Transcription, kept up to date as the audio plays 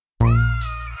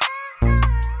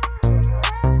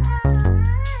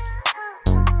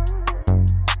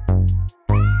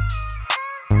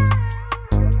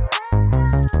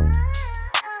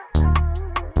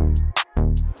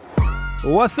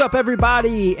What's up,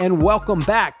 everybody, and welcome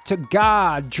back to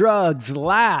God, Drugs,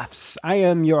 Laughs. I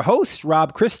am your host,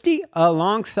 Rob Christie,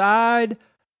 alongside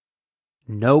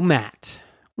No Matt.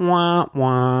 Wah,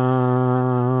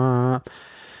 wah.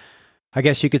 I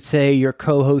guess you could say your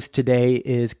co-host today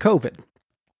is COVID.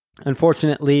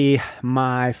 Unfortunately,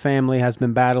 my family has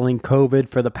been battling COVID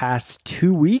for the past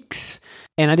 2 weeks,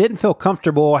 and I didn't feel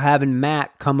comfortable having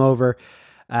Matt come over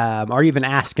or even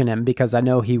asking him, because I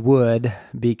know he would,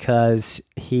 because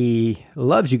he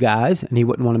loves you guys and he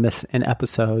wouldn't want to miss an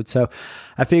episode. So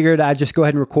I figured I'd just go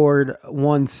ahead and record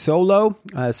one solo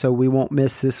so we won't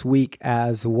miss this week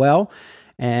as well.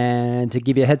 And to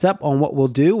give you a heads up on what we'll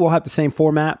do, we'll have the same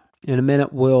format. In a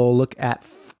minute, we'll look at,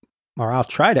 or I'll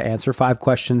try to answer 5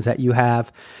 questions that you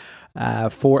have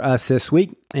for us this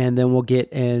week. And then we'll get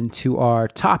into our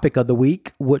topic of the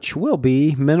week, which will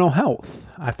be mental health.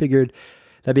 I figured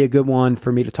that'd be a good one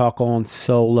for me to talk on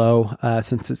solo,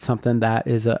 since it's something that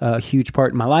is a huge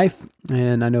part in my life.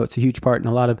 And I know it's a huge part in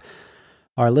a lot of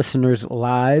our listeners'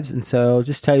 lives. And so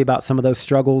just tell you about some of those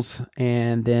struggles.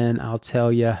 And then I'll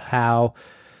tell you how,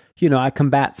 I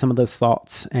combat some of those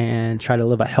thoughts and try to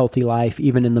live a healthy life,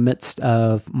 even in the midst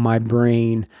of my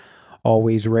brain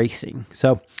always racing.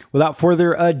 So without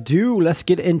further ado, let's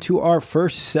get into our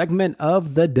first segment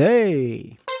of the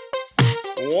day.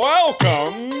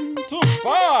 Welcome to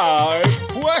 5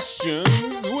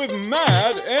 Questions with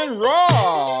Matt and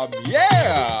Rob.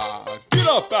 Yeah! Get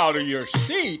up out of your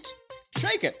seat.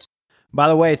 Shake it. By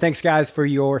the way, thanks guys for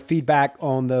your feedback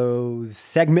on those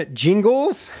segment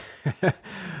jingles.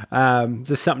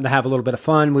 Just something to have a little bit of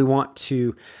fun. We want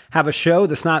to have a show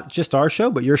that's not just our show,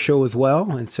 but your show as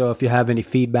well. And so if you have any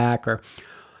feedback or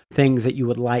things that you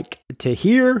would like to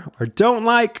hear or don't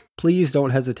like, please don't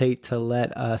hesitate to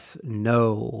let us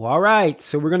know. All right,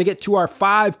 so we're going to get to our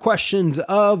 5 questions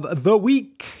of the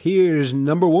week. Here's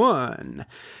number 1.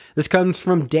 This comes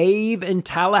from Dave in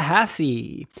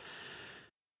Tallahassee.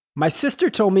 My sister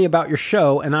told me about your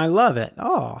show and I love it.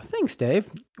 Oh, thanks,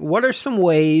 Dave. What are some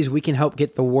ways we can help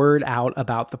get the word out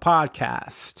about the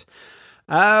podcast?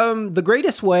 The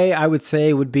greatest way I would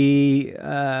say would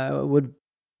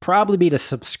probably be to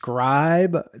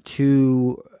subscribe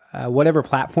to whatever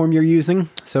platform you're using.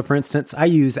 So for instance, I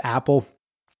use iTunes.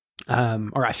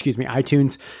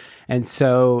 And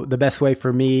so the best way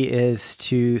for me is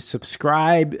to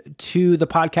subscribe to the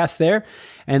podcast there.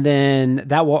 And then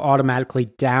that will automatically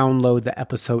download the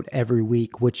episode every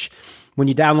week, which when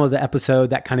you download the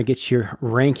episode, that kind of gets your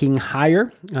ranking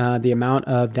higher, the amount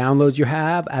of downloads you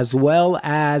have, as well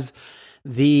as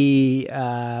the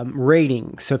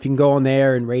rating. So if you can go on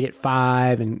there and rate it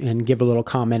 5 and give a little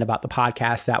comment about the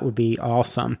podcast, that would be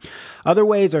awesome. Other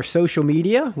ways are social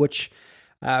media, which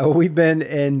we've been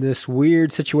in this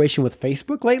weird situation with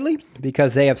Facebook lately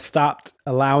because they have stopped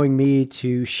allowing me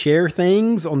to share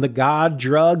things on the God,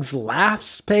 Drugs,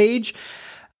 Laughs page.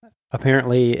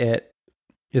 Apparently it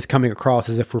is coming across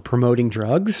as if we're promoting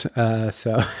drugs.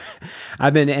 So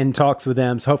I've been in talks with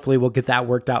them. So hopefully we'll get that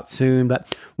worked out soon.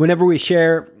 But whenever we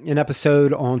share an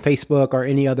episode on Facebook or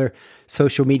any other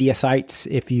social media sites,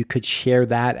 if you could share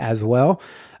that as well,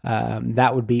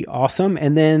 that would be awesome.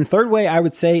 And then third way I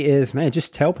would say is,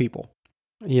 just tell people,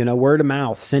 word of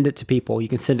mouth, send it to people. You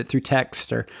can send it through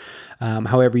text or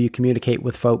however you communicate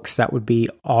with folks. That would be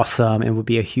awesome and would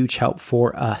be a huge help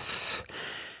for us.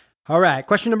 All right.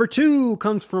 Question number 2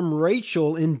 comes from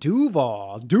Rachel in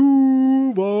Duval.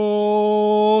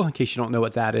 In case you don't know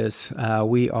what that is,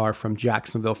 we are from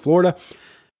Jacksonville, Florida,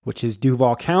 which is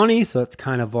Duval County. So that's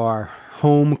kind of our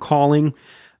home calling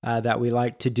that we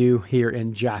like to do here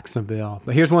in Jacksonville.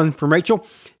 But here's one from Rachel.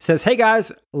 It says, hey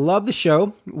guys, love the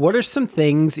show. What are some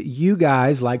things you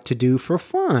guys like to do for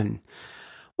fun?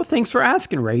 Well, thanks for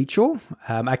asking, Rachel.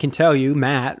 I can tell you,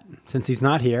 Matt, since he's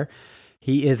not here,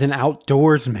 he is an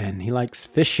outdoorsman. He likes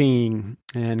fishing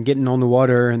and getting on the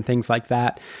water and things like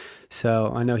that.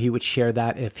 So I know he would share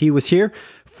that if he was here.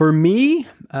 For me,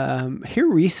 here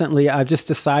recently, I've just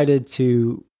decided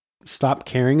to stop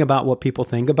caring about what people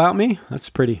think about me.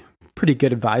 That's pretty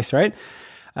good advice, right?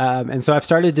 And so I've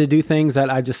started to do things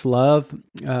that I just love.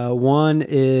 One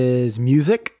is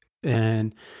music.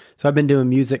 And so I've been doing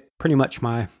music pretty much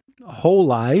my whole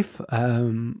life.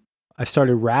 I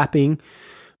started rapping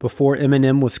before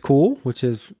Eminem was cool, which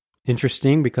is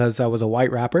interesting because I was a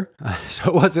white rapper. So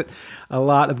it wasn't a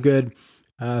lot of good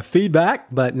feedback,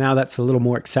 but now that's a little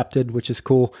more accepted, which is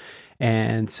cool.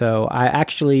 And so I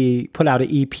actually put out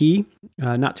an EP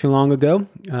not too long ago.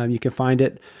 You can find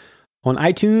it on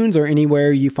iTunes or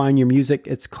anywhere you find your music.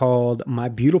 It's called My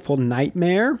Beautiful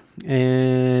Nightmare.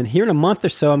 And here in a month or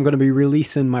so, I'm going to be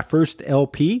releasing my first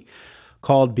LP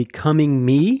called Becoming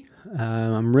Me.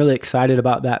 I'm really excited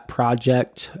about that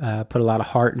project. Put a lot of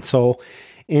heart and soul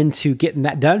into getting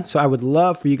that done. So I would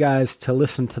love for you guys to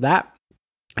listen to that.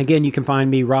 Again, you can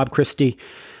find me, Rob Christie,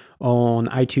 on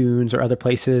iTunes or other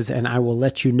places, and I will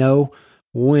let you know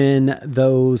when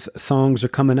those songs are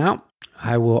coming out.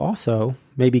 I will also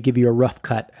maybe give you a rough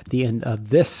cut at the end of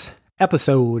this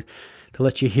episode to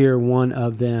let you hear one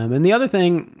of them. And the other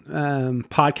thing,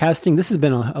 podcasting, this has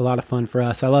been a lot of fun for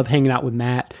us. I love hanging out with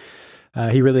Matt.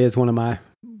 He really is one of my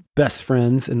best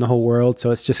friends in the whole world.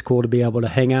 So it's just cool to be able to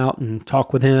hang out and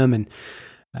talk with him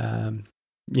and,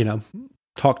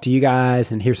 talk to you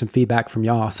guys and hear some feedback from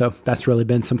y'all. So that's really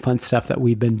been some fun stuff that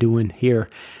we've been doing here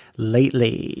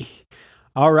lately.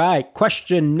 All right,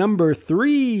 question number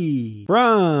 3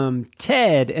 from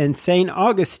Ted in St.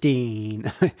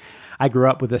 Augustine. I grew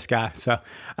up with this guy. So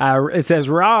it says,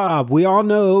 Rob, we all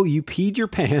know you peed your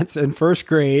pants in first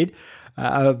grade,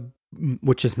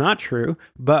 which is not true.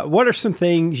 But what are some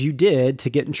things you did to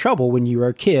get in trouble when you were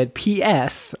a kid?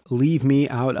 P.S. Leave me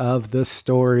out of the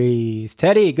stories.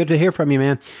 Teddy, good to hear from you,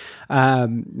 man.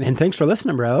 And thanks for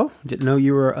listening, bro. Didn't know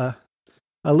you were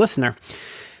a listener.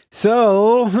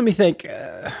 So let me think.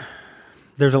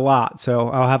 There's a lot, so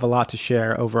I'll have a lot to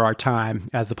share over our time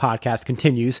as the podcast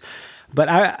continues.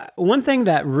 But one thing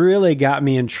that really got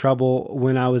me in trouble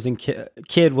when I was a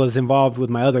kid was involved with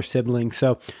my other siblings.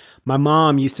 So my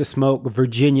mom used to smoke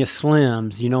Virginia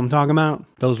Slims. You know what I'm talking about?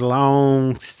 Those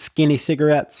long, skinny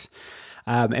cigarettes.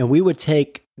 And we would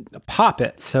take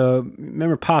Pop-Its. So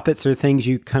remember, Pop-Its are things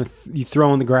you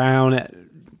throw on the ground at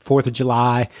 4th of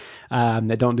July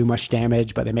that don't do much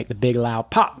damage, but they make the big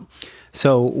loud pop.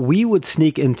 So we would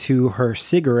sneak into her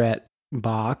cigarette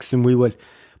box and we would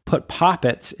put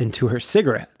Pop-Its into her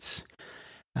cigarettes.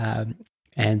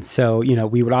 And so,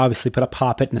 we would obviously put a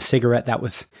Pop-It in a cigarette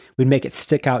we'd make it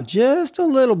stick out just a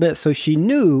little bit so she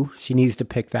knew she needs to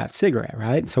pick that cigarette,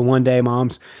 right? So one day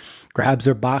Mom's grabs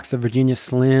her box of Virginia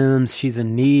Slims. She's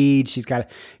in need. She's got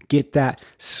to get that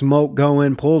smoke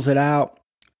going, pulls it out,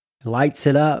 lights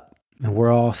it up, and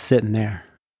we're all sitting there,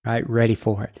 right, ready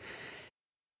for it.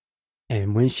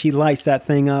 And when she lights that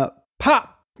thing up, pop!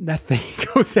 That thing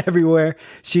goes everywhere.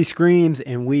 She screams,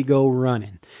 and we go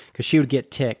running because she would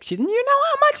get ticked. She's, you know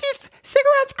how much these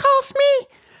cigarettes cost me?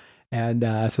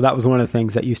 And so that was one of the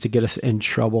things that used to get us in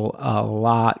trouble a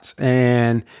lot.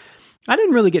 And I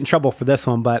didn't really get in trouble for this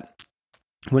one, but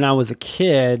when I was a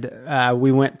kid,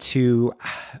 we went to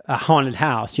a haunted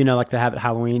house, like they have at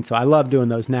Halloween. So I love doing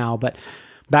those now, but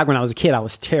back when I was a kid, I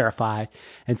was terrified.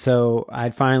 And so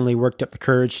I'd finally worked up the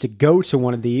courage to go to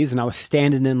one of these, and I was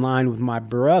standing in line with my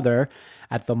brother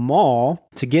at the mall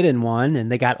to get in one, and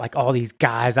they got like all these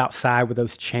guys outside with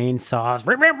those chainsaws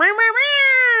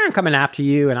coming after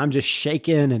you, and I'm just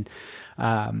shaking, and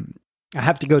I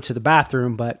have to go to the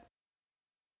bathroom, but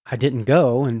I didn't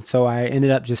go, and so I ended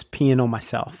up just peeing on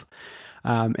myself.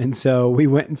 And so we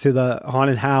went into the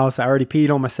haunted house. I already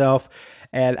peed on myself,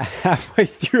 and halfway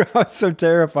through, I was so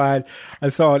terrified. I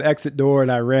saw an exit door,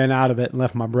 and I ran out of it and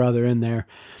left my brother in there.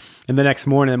 And the next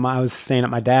morning, I was staying at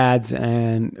my dad's,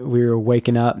 and we were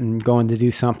waking up and going to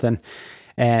do something.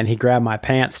 And he grabbed my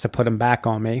pants to put them back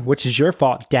on me, which is your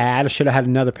fault, Dad. I should have had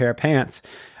another pair of pants.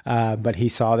 But he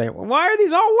saw why are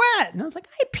these all wet? And I was like,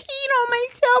 I peed on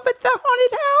myself at the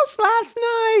haunted house last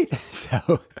night.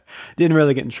 So didn't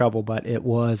really get in trouble, but it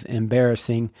was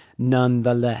embarrassing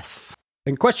nonetheless.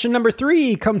 And question number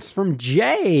 3 comes from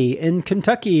Jay in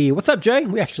Kentucky. What's up, Jay?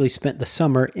 We actually spent the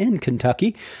summer in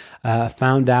Kentucky.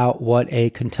 Found out what a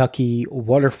Kentucky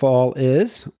waterfall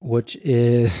is, which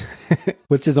is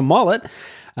a mullet,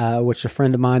 which a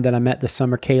friend of mine that I met this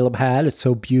summer, Caleb, had. It's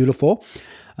so beautiful.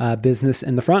 Business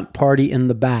in the front, party in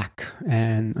the back.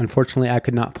 And unfortunately, I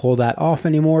could not pull that off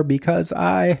anymore because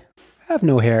I have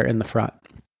no hair in the front.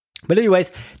 But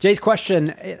anyways, Jay's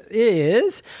question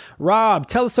is, Rob,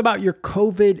 tell us about your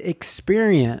COVID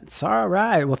experience. All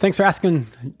right. Well, thanks for asking,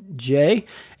 Jay.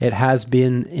 It has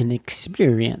been an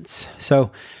experience.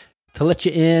 So to let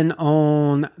you in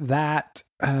on that,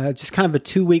 just kind of a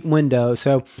 2-week window.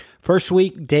 So first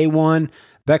week, day 1,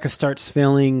 Becca starts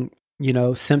feeling,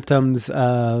 symptoms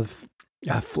of,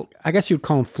 I guess you'd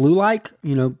call them flu-like,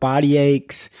 body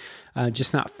aches,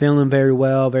 just not feeling very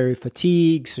well, very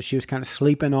fatigued. So she was kind of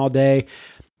sleeping all day.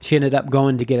 She ended up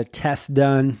going to get a test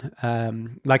done.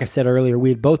 Like I said earlier, we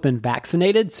had both been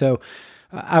vaccinated. So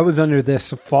I was under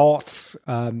this false,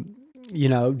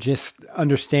 just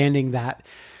understanding that,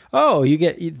 you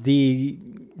get the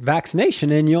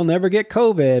vaccination and you'll never get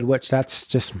COVID, which that's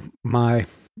just my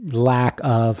lack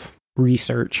of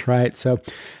research, right? So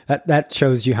that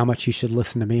shows you how much you should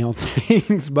listen to me on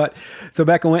things. But so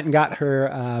Becca went and got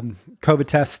her COVID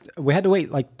test. We had to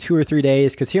wait like 2 or 3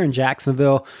 days because here in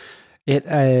Jacksonville, it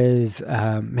is,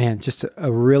 just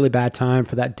a really bad time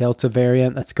for that Delta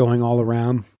variant that's going all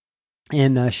around.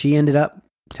 And she ended up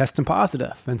testing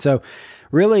positive. And so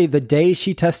really the day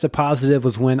she tested positive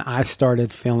was when I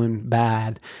started feeling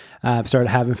bad. Started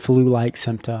having flu-like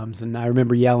symptoms. And I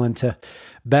remember yelling to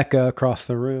Becca across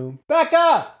the room,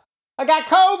 "Becca, I got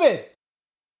COVID."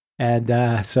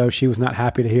 And so she was not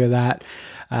happy to hear that.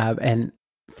 And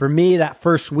for me, that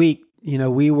first week,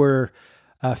 we were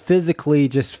physically,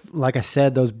 just like I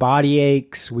said, those body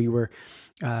aches. We were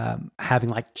having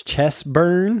like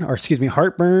heartburn,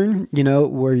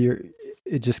 where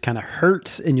it just kind of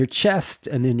hurts in your chest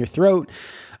and in your throat,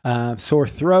 sore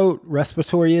throat,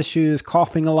 respiratory issues,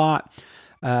 coughing a lot,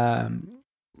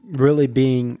 really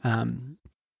being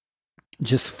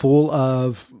just full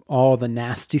of all the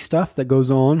nasty stuff that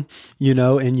goes on,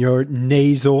 in your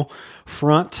nasal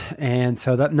front. And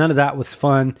so none of that was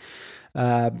fun.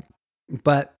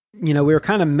 But, we were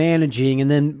kind of managing, and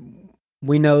then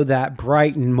we know that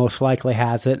Brighton most likely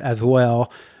has it as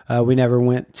well. We never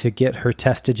went to get her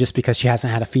tested just because she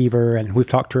hasn't had a fever, and we've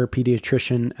talked to her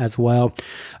pediatrician as well.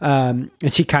 And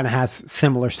she kind of has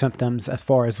similar symptoms as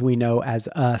far as we know as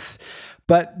us.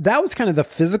 But that was kind of the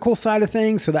physical side of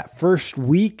things. So that first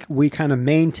week, we kind of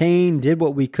maintained, did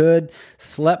what we could,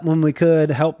 slept when we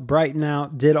could, helped Brighton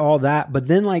out, did all that. But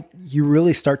then you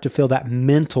really start to feel that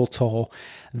mental toll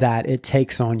that it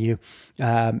takes on you.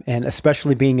 And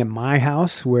especially being in my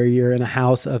house, where you're in a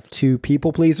house of 2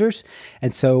 people pleasers.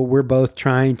 And so we're both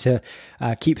trying to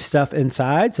keep stuff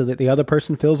inside so that the other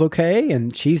person feels okay.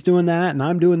 And she's doing that and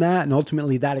I'm doing that. And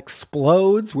ultimately that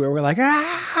explodes where we're like,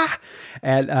 ah!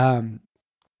 And,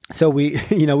 so we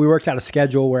worked out a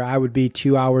schedule where I would be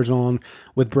 2 hours on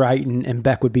with Brighton and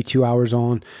Beck would be 2 hours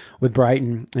on with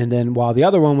Brighton. And then while the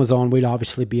other one was on, we'd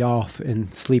obviously be off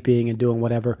and sleeping and doing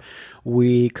whatever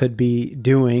we could be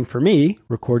doing. For me,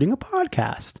 recording a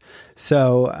podcast.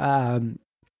 So,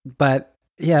 but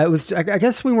yeah, it was, I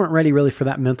guess we weren't ready really for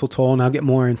that mental toll. And I'll get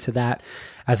more into that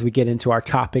as we get into our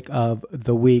topic of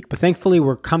the week. But thankfully,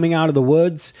 we're coming out of the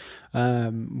woods.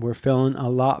 We're feeling a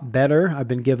lot better. I've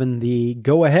been given the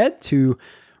go-ahead to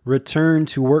return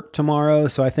to work tomorrow.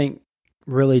 So I think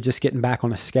really just getting back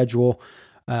on a schedule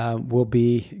will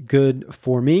be good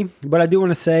for me. But I do want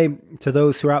to say to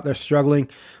those who are out there struggling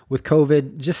with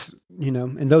COVID, just,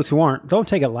 and those who aren't, don't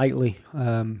take it lightly.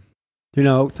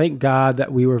 Thank God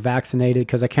that we were vaccinated,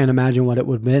 because I can't imagine what it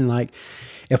would have been like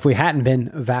if we hadn't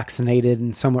been vaccinated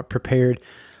and somewhat prepared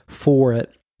for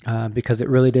it. Because it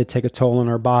really did take a toll on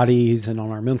our bodies and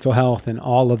on our mental health and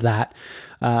all of that.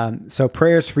 So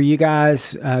prayers for you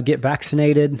guys. Get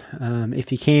vaccinated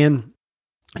if you can.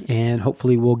 And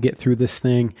hopefully we'll get through this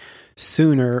thing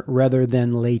sooner rather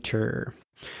than later.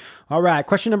 All right.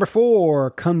 Question number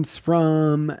 4 comes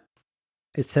from,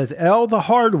 it says, L the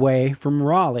Hard Way from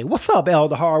Raleigh. What's up, L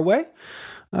the Hard Way?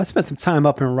 I spent some time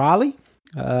up in Raleigh.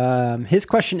 His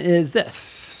question is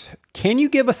this: can you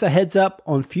give us a heads up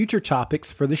on future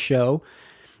topics for the show?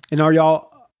 And are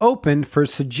y'all open for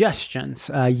suggestions?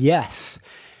 Yes,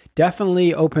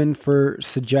 definitely open for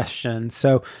suggestions.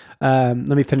 So let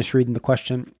me finish reading the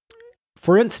question.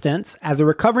 For instance, as a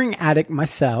recovering addict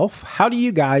myself, how do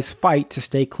you guys fight to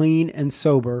stay clean and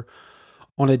sober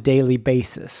on a daily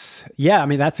basis? Yeah, I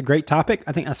mean, that's a great topic.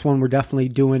 I think that's one we're definitely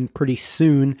doing pretty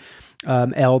soon,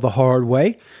 L the Hard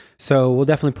Way. So we'll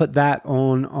definitely put that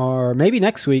on our, maybe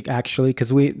next week actually,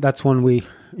 because that's one we,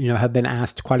 have been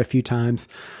asked quite a few times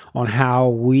on how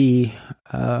we,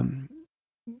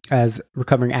 as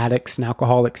recovering addicts and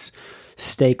alcoholics,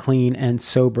 stay clean and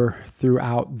sober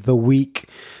throughout the week.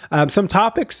 Some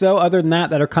topics though, other than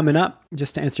that are coming up,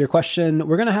 just to answer your question.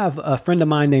 We're going to have a friend of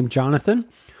mine named Jonathan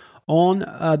on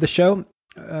the show.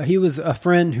 He was a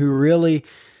friend who really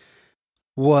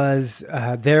was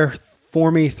there for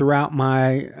me throughout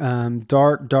my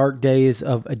dark days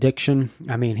of addiction.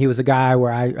 I mean, he was a guy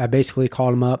where I basically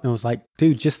called him up and was like,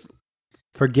 dude, just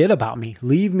forget about me.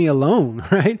 Leave me alone,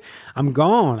 right? I'm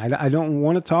gone. I don't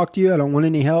want to talk to you. I don't want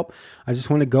any help. I just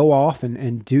want to go off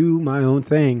and do my own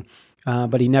thing.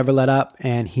 But he never let up,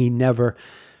 and he never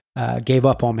gave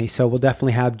up on me. So we'll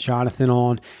definitely have Jonathan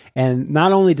on, and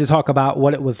not only to talk about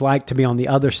what it was like to be on the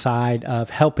other side of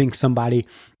helping somebody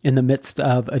in the midst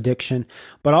of addiction,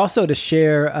 but also to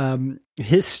share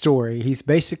his story. He's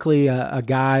basically a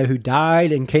guy who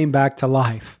died and came back to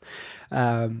life.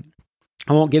 I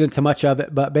won't get into much of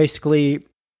it, but basically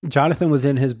Jonathan was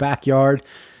in his backyard,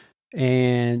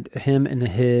 and him and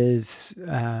his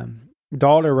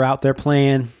daughter were out there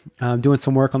playing, doing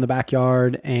some work on the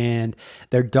backyard, and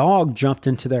their dog jumped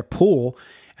into their pool,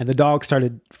 and the dog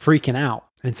started freaking out.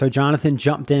 And so Jonathan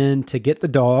jumped in to get the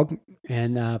dog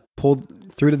and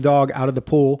threw the dog out of the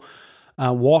pool,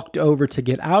 walked over to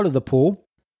get out of the pool,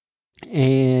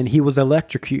 and he was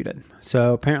electrocuted.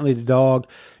 So apparently the dog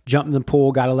jumped in the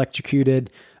pool, got electrocuted,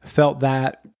 felt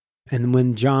that. And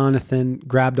when Jonathan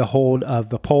grabbed a hold of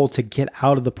the pole to get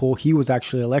out of the pool, he was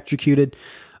actually electrocuted,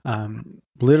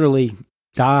 literally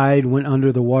died, went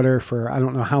under the water for, I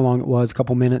don't know how long it was, a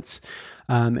couple minutes.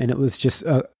 And it was just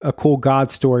a cool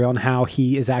God story on how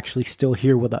he is actually still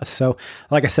here with us. So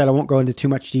like I said, I won't go into too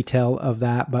much detail of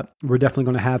that, but we're definitely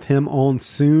going to have him on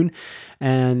soon.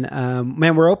 And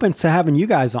man, we're open to having you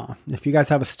guys on. If you guys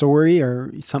have a story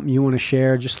or something you want to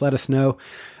share, just let us know.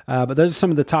 But those are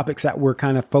some of the topics that we're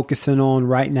kind of focusing on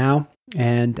right now.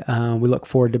 And we look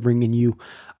forward to bringing you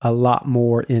a lot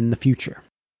more in the future.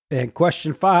 And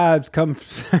question 5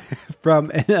 comes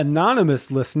from an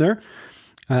anonymous listener.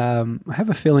 I have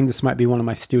a feeling this might be one of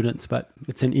my students, but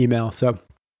it's an email. So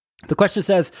the question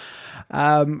says,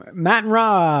 Matt and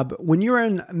Rob, when you were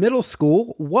in middle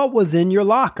school, what was in your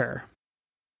locker?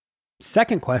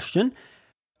 Second question,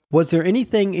 was there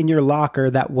anything in your locker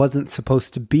that wasn't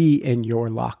supposed to be in your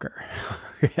locker?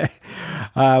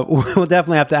 We'll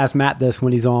definitely have to ask Matt this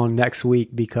when he's on next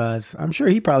week, because I'm sure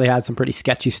he probably had some pretty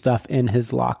sketchy stuff in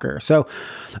his locker. So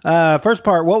first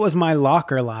part, what was my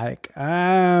locker like?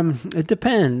 It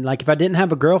depends. Like if I didn't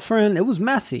have a girlfriend, it was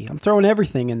messy. I'm throwing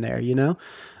everything in there, you know?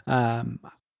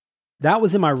 That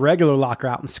was in my regular locker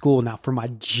out in school. Now for my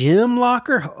gym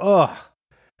locker,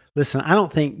 listen, I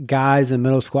don't think guys in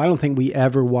middle school, I don't think we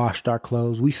ever washed our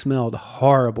clothes. We smelled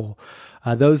horrible.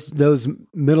 Those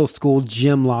middle school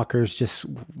gym lockers just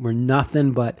were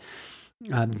nothing but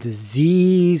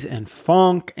disease and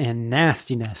funk and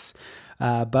nastiness.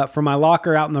 But for my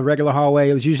locker out in the regular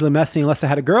hallway, it was usually messy unless I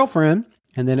had a girlfriend.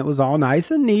 And then it was all nice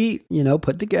and neat, you know,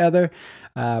 put together.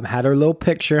 Had her little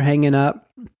picture hanging up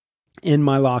in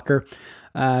my locker.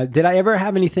 Did I ever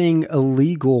have anything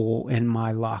illegal in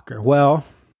my locker? Well,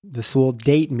 this will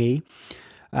date me.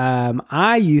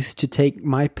 I used to take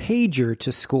my pager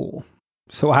to school.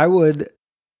 So I would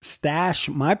stash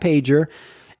my pager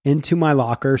into my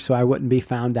locker so I wouldn't be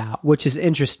found out, which is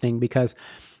interesting because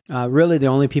really the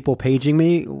only people paging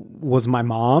me was my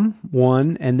mom,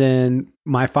 one, and then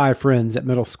my 5 friends at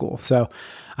middle school. So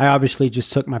I obviously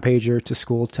just took my pager to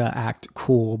school to act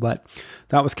cool, but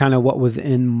that was kind of what was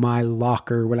in my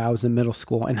locker when I was in middle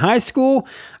school. In high school,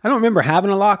 I don't remember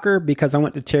having a locker because I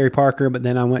went to Terry Parker, but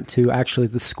then I went to actually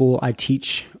the school I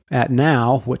teach at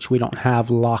now, which we don't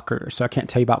have lockers. So I can't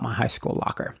tell you about my high school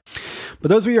locker. But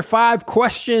those were your 5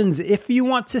 questions. If you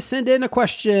want to send in a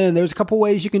question, there's a couple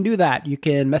ways you can do that. You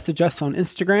can message us on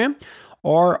Instagram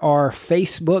or our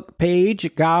Facebook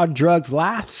page, God Drugs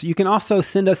Laughs. You can also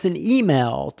send us an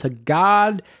email to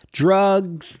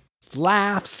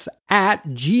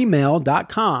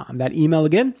goddrugslaughs@gmail.com. That email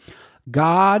again,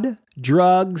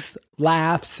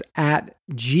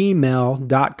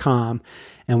 goddrugslaughs@gmail.com.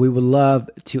 And we would love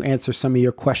to answer some of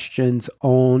your questions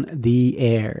on the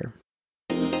air.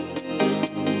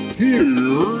 Here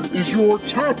is your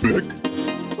topic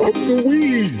of the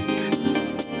week.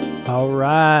 All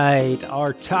right.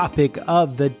 Our topic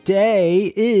of the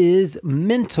day is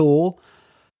mental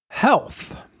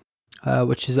health,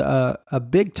 which is a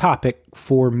big topic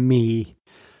for me.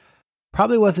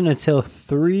 Probably wasn't until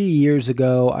 3 years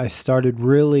ago I started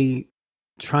really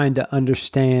trying to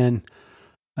understand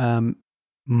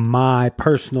my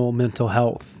personal mental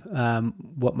health,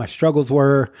 what my struggles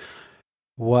were,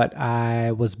 what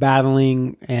I was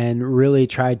battling, and really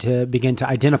tried to begin to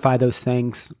identify those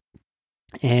things.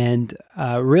 And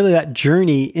really that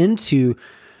journey into,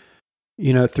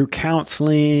 through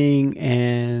counseling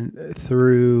and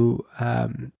through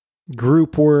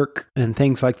group work and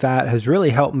things like that has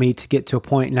really helped me to get to a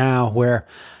point now where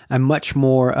I'm much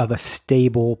more of a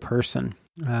stable person.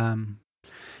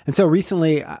 And so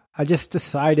recently I just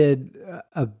decided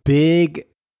a big,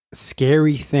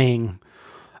 scary thing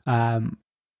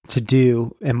to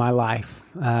do in my life.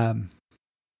 And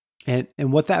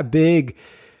what that big,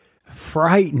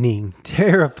 frightening,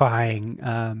 terrifying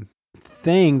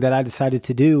thing that I decided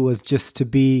to do was just to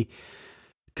be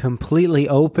completely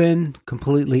open,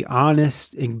 completely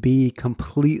honest, and be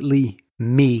completely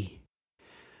me.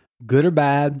 Good or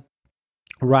bad,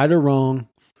 right or wrong.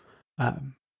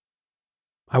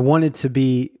 I wanted to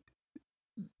be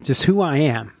just who I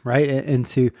am, right? And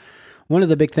one of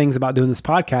the big things about doing this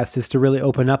podcast is to really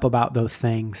open up about those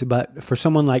things. But for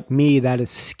someone like me, that is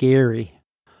scary.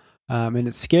 And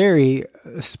it's scary,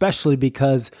 especially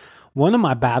because one of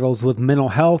my battles with mental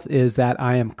health is that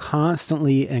I am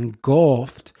constantly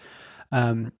engulfed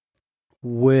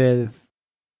with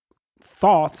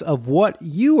thoughts of what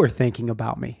you are thinking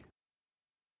about me.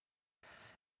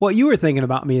 What you were thinking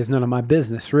about me is none of my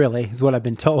business, really, is what I've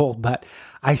been told, but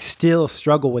I still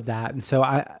struggle with that. And so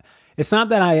it's not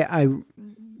that I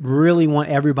really want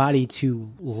everybody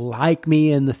to like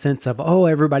me in the sense of, oh,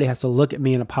 everybody has to look at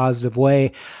me in a positive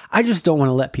way. I just don't want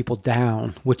to let people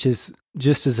down, which is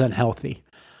just as unhealthy.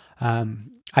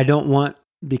 I don't want,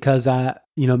 because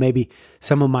maybe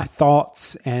some of my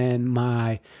thoughts and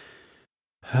my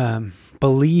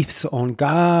beliefs on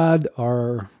God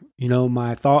or,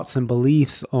 my thoughts and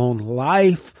beliefs on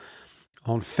life,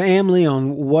 on family,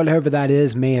 on whatever that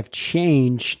is, may have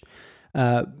changed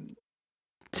to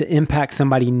impact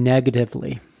somebody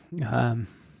negatively. But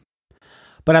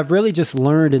I've really just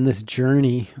learned in this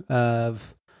journey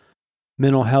of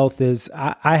mental health is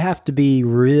I have to be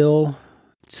real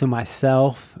to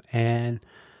myself, and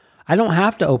I don't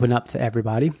have to open up to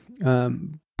everybody,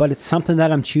 but it's something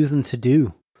that I'm choosing to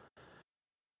do.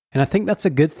 And I think that's a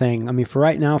good thing. I mean, for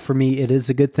right now, for me, it is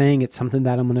a good thing. It's something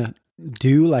that I'm going to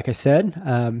do, like I said,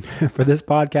 for this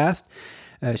podcast.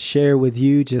 Share with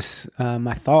you just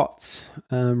my thoughts,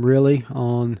 really,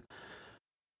 on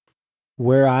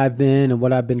where I've been and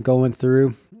what I've been going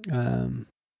through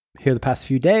here the past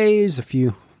few days, a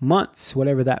few months,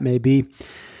 whatever that may be,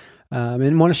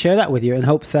 and want to share that with you in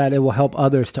hopes that it will help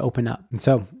others to open up. And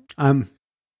so I'm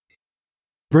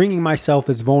bringing myself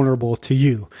as vulnerable to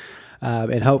you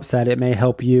in hopes that it may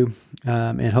help you,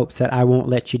 in hopes that I won't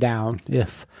let you down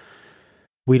if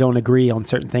we don't agree on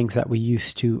certain things that we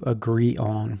used to agree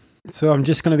on. So I'm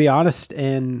just going to be honest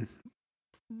and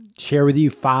share with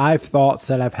you 5 thoughts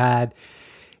that I've had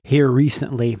here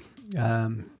recently,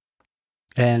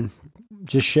 and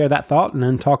just share that thought and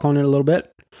then talk on it a little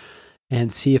bit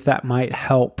and see if that might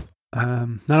help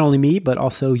not only me, but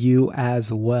also you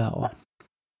as well.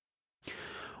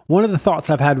 One of the thoughts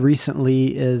I've had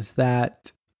recently is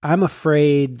that I'm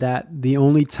afraid that the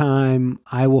only time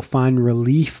I will find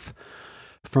relief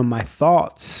from my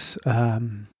thoughts,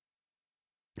 from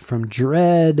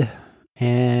dread,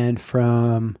 and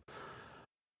from,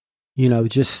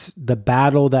 just the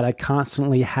battle that I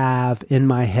constantly have in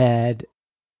my head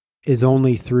is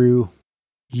only through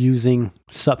using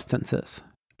substances,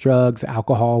 drugs,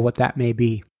 alcohol, what that may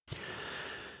be.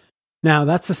 Now,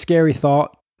 that's a scary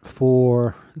thought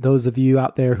for those of you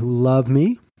out there who love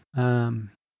me,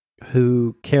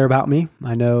 who care about me.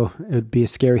 I know it would be a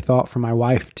scary thought for my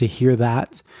wife to hear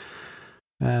that.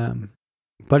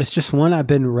 But it's just one I've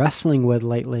been wrestling with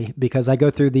lately, because I go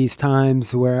through these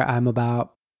times where I'm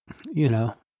about,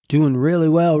 doing really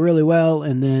well.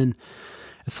 And then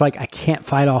it's like I can't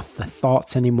fight off the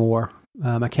thoughts anymore.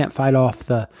 I can't fight off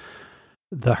the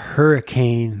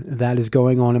hurricane that is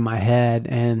going on in my head.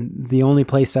 And the only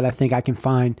place that I think I can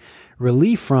find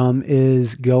relief from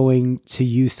is going to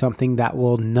use something that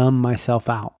will numb myself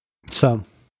out. So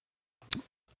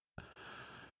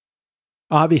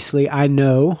obviously I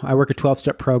know I work a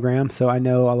 12-step program, so I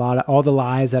know all the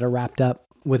lies that are wrapped up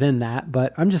within that,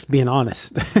 but I'm just being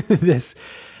honest this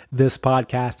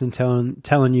podcast and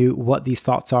telling you what these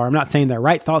thoughts are. I'm not saying they're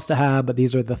right thoughts to have, but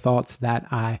these are the thoughts that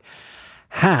I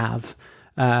have.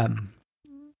 And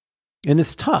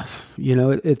it's tough,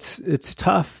 it's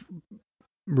tough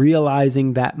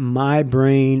realizing that my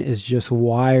brain is just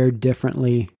wired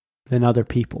differently than other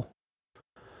people.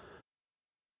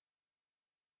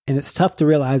 And it's tough to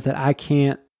realize that I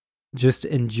can't just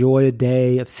enjoy a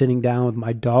day of sitting down with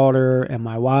my daughter and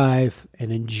my wife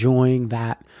and enjoying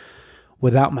that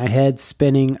without my head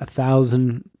spinning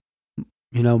 1,000,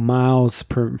 miles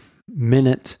per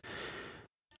minute.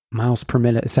 Miles per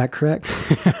minute. Is that correct?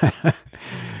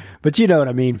 But you know what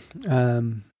I mean?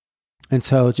 And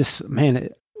so just, man,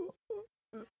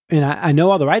 and I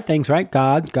know all the right things, right?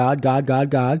 God.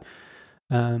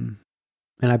 And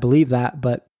I believe that,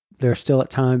 but there's still at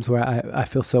times where I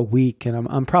feel so weak, and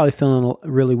I'm probably feeling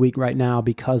really weak right now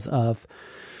because of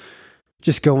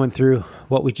just going through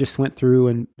what we just went through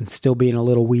and still being a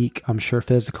little weak, I'm sure,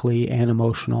 physically and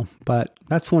emotional. But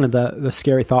that's one of the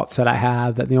scary thoughts that I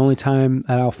have, that the only time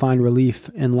that I'll find relief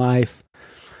in life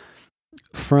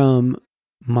from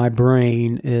my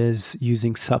brain is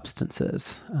using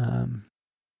substances.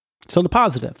 So the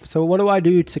positive. So what do I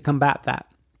do to combat that?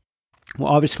 Well,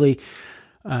 obviously,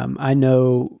 I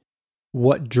know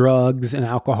what drugs and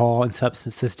alcohol and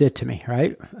substances did to me,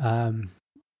 right?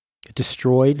 It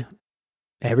destroyed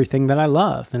everything that I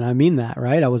love. And I mean that,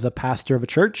 right? I was a pastor of a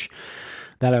church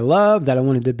that I loved, that I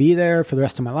wanted to be there for the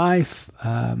rest of my life.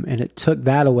 And it took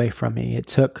that away from me. It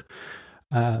took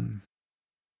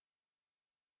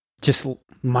just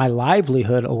my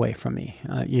livelihood away from me.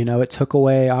 It took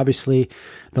away, obviously,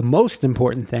 the most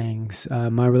important things,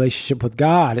 my relationship with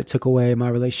God. It took away my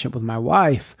relationship with my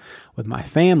wife, with my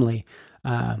family.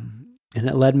 And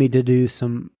it led me to do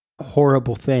some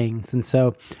horrible things. And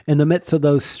so in the midst of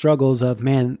those struggles of,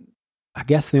 man, I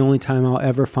guess the only time I'll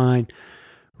ever find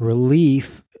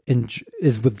relief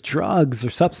is with drugs or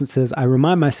substances, I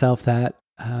remind myself that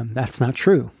that's not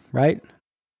true, right?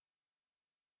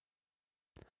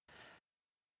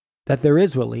 That there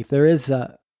is relief. There is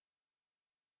a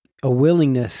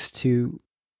willingness to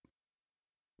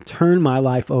turn my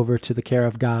life over to the care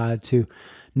of God, to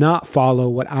not follow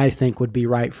what I think would be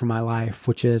right for my life,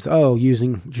 which is,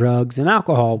 using drugs and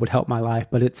alcohol would help my life,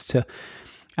 but it's to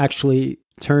actually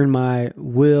turn my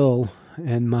will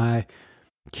and my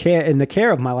care and the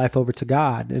care of my life over to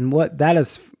God. And what that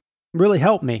has really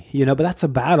helped me, but that's a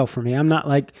battle for me. I'm not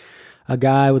like a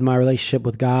guy with my relationship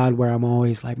with God where I'm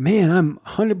always like, man, I'm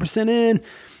 100% in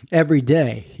every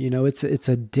day. It's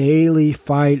a daily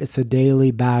fight. It's a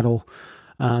daily battle,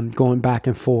 going back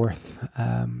and forth.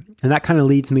 And that kind of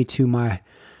leads me to my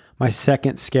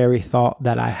second scary thought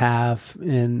that I have.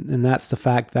 And that's the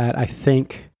fact that I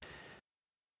think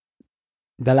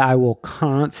that I will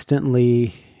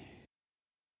constantly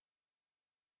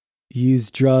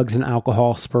use drugs and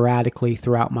alcohol sporadically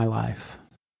throughout my life.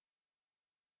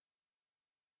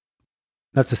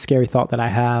 That's a scary thought that I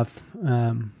have.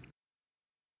 And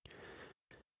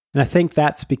I think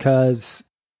that's because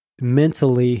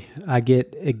mentally I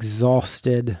get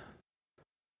exhausted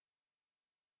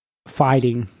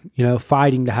fighting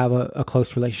to have a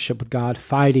close relationship with God,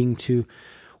 fighting to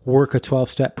work a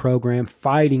 12-step program,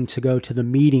 fighting to go to the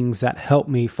meetings that help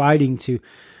me, fighting to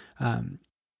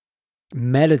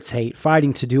meditate,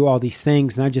 fighting to do all these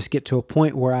things. And I just get to a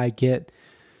point where I get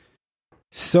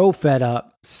so fed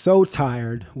up, so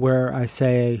tired, where I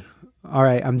say, all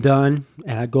right, I'm done.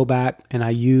 And I go back and I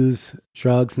use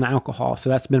drugs and alcohol. So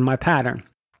that's been my pattern.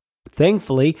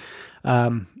 Thankfully,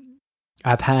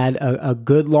 I've had a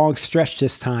good long stretch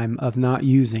this time of not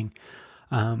using.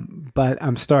 But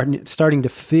I'm starting to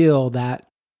feel that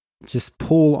just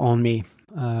pull on me.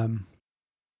 And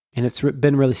it's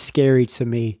been really scary to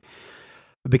me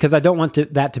because I don't want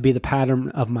that to be the pattern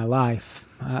of my life.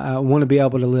 I want to be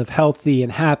able to live healthy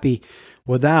and happy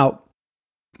without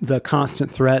the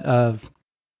constant threat of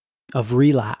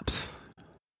relapse.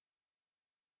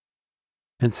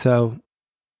 And so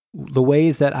the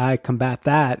ways that I combat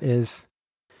that is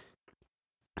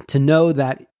to know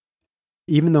that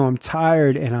even though I'm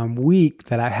tired and I'm weak,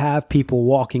 that I have people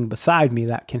walking beside me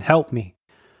that can help me.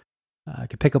 I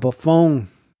could pick up a phone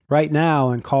right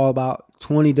now and call about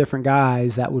 20 different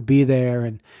guys that would be there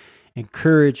and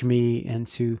encourage me and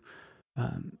to,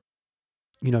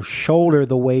 shoulder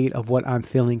the weight of what I'm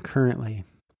feeling currently.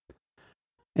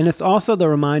 And it's also the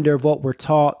reminder of what we're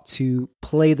taught to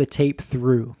play the tape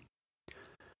through.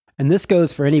 And this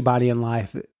goes for anybody in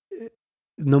life.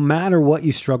 No matter what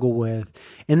you struggle with,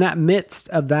 in that midst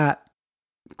of that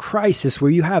crisis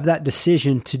where you have that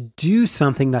decision to do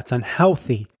something that's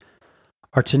unhealthy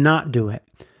or to not do it,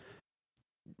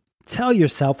 tell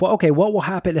yourself, well, okay, what will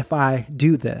happen if I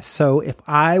do this? So if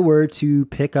I were to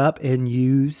pick up and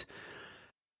use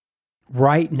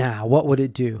right now, what would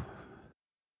it do?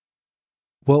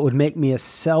 What would make me a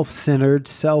self-centered,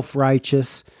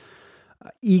 self-righteous,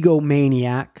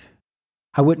 egomaniac?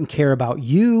 I wouldn't care about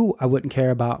you. I wouldn't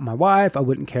care about my wife. I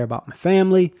wouldn't care about my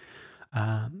family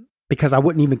because I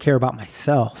wouldn't even care about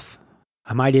myself.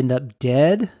 I might end up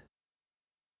dead,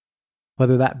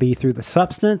 whether that be through the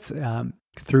substance,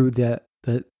 through the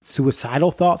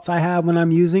suicidal thoughts I have when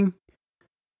I'm using.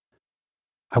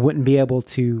 I wouldn't be able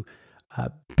to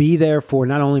be there for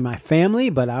not only my family,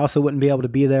 but I also wouldn't be able to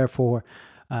be there for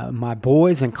my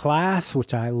boys in class,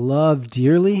 which I love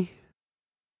dearly.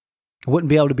 I wouldn't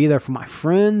be able to be there for my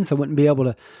friends. I wouldn't be able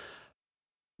to.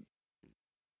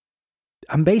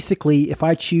 I'm basically, if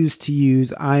I choose to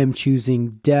use, I am choosing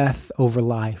death over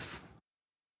life.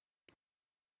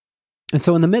 And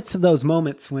so in the midst of those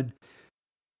moments when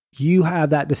you have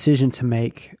that decision to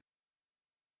make,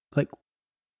 like,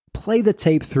 play the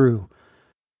tape through.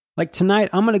 Like tonight,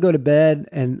 I'm going to go to bed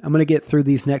and I'm going to get through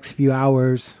these next few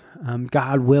hours,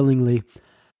 God willingly.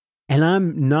 And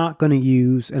I'm not going to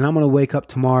use, and I'm going to wake up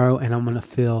tomorrow and I'm going to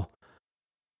feel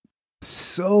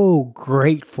so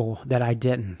grateful that I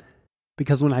didn't.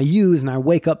 Because when I use and I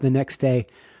wake up the next day,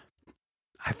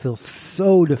 I feel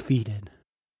so defeated.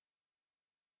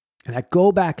 And I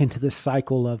go back into this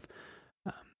cycle of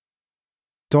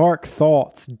dark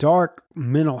thoughts, dark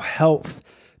mental health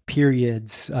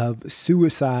periods, of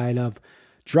suicide, of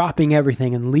dropping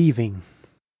everything and leaving.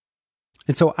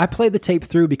 And so I play the tape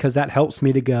through because that helps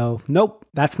me to go, nope,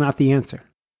 that's not the answer.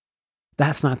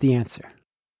 That's not the answer.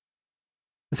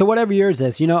 So whatever yours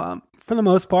is, for the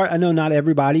most part, I know not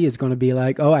everybody is going to be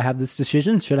like, oh, I have this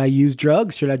decision. Should I use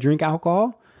drugs? Should I drink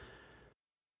alcohol?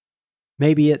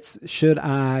 Maybe it's, should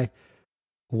I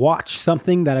watch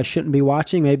something that I shouldn't be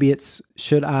watching? Maybe it's,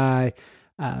 should I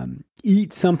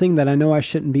eat something that I know I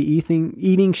shouldn't be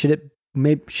eating?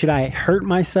 Should I hurt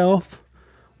myself?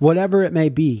 Whatever it may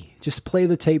be, just play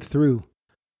the tape through.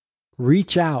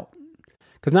 Reach out.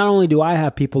 Because not only do I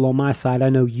have people on my side,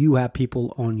 I know you have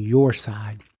people on your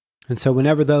side. And so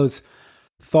whenever those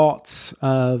thoughts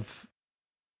of,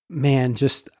 man,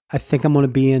 I think I'm going to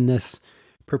be in this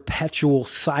perpetual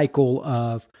cycle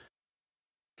of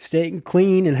staying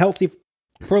clean and healthy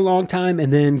for a long time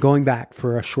and then going back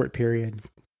for a short period.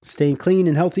 Staying clean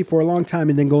and healthy for a long time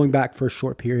and then going back for a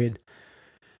short period.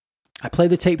 I play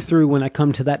the tape through when I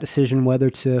come to that decision,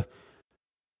 whether to,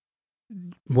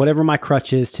 whatever my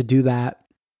crutch is, to do that.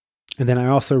 And then I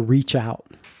also reach out.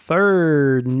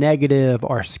 Third negative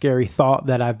or scary thought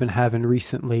that I've been having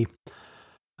recently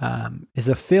is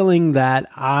a feeling that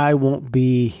I won't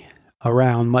be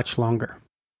around much longer.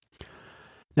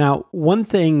 Now, one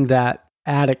thing that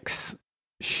addicts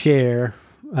share,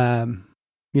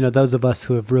 those of us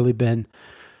who have really been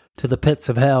to the pits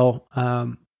of hell,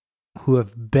 who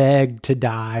have begged to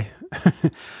die,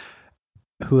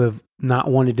 who have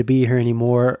not wanted to be here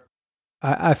anymore,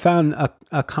 I found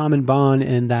a common bond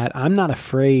in that I'm not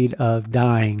afraid of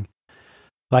dying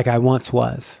like I once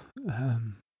was.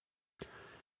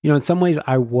 In some ways,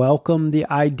 I welcome the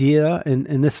idea,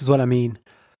 and this is what I mean.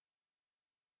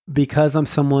 Because I'm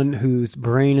someone whose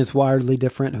brain is wildly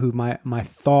different, who my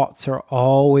thoughts are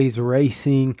always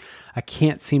racing, I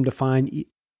can't seem to find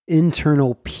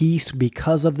internal peace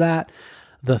because of that.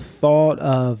 The thought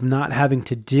of not having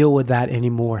to deal with that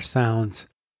anymore sounds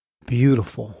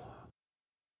beautiful.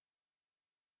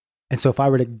 And so if I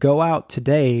were to go out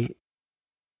today,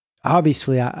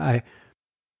 obviously I'd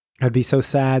be so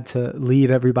sad to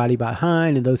leave everybody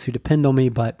behind and those who depend on me,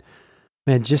 but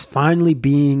man, just finally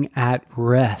being at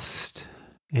rest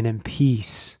and in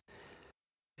peace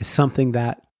is something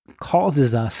that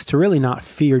causes us to really not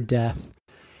fear death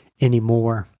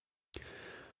anymore.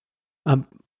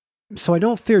 So I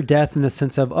don't fear death in the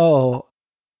sense of, oh,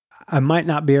 I might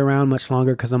not be around much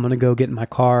longer because I'm going to go get in my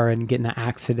car and get in an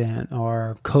accident,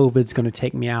 or COVID's going to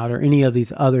take me out, or any of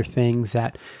these other things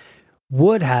that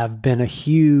would have been a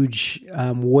huge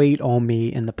weight on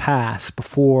me in the past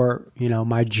before,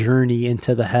 my journey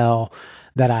into the hell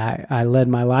that I led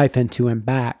my life into and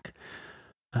back.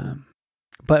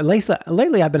 But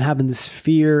lately I've been having this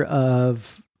fear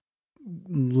of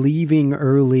leaving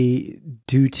early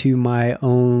due to my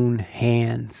own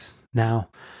hands. Now,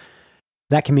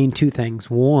 that can mean two things.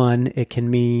 One, it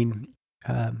can mean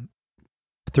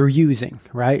through using,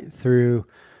 right? Through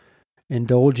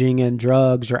indulging in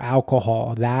drugs or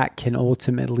alcohol, that can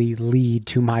ultimately lead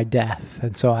to my death.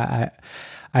 And so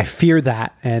I fear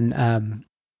that. And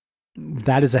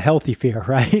that is a healthy fear,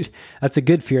 right? That's a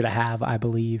good fear to have, I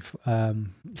believe.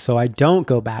 So I don't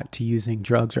go back to using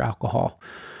drugs or alcohol.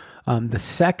 The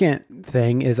second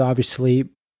thing is obviously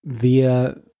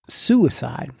via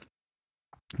suicide.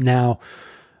 Now,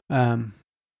 I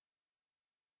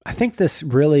think this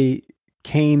really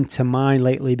came to mind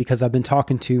lately because I've been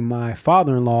talking to my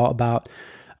father-in-law about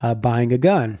buying a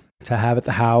gun to have at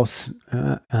the house.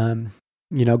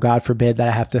 God forbid that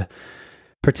I have to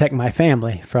protect my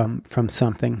family from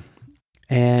something.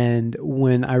 And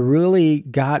when I really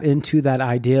got into that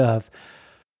idea of,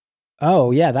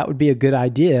 oh yeah, that would be a good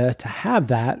idea to have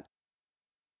that,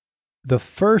 the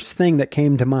first thing that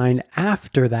came to mind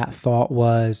after that thought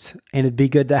was, and it'd be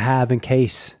good to have in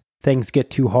case things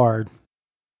get too hard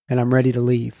and I'm ready to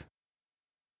leave.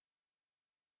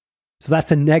 So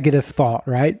that's a negative thought,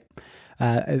 right?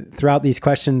 Throughout these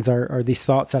questions are these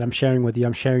thoughts that I'm sharing with you.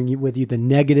 I'm sharing with you the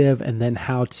negative and then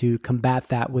how to combat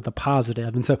that with a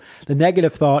positive. And so the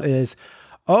negative thought is,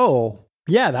 oh,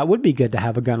 yeah, that would be good to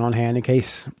have a gun on hand in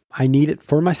case I need it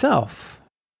for myself.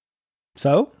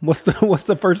 So what's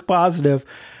the first positive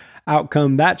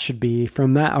outcome that should be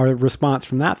from that, or response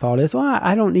from that thought is, well,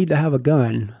 I don't need to have a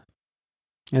gun.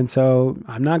 And so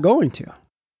I'm not going to.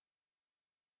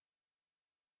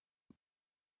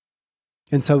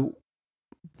 And so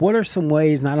what are some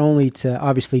ways not only to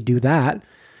obviously do that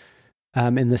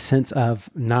in the sense of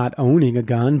not owning a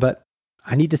gun, but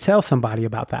I need to tell somebody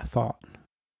about that thought.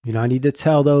 I need to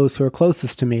tell those who are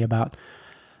closest to me about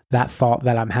that thought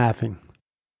that I'm having.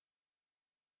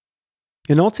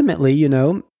 And ultimately,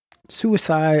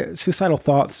 suicidal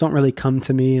thoughts don't really come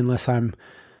to me unless I'm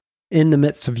in the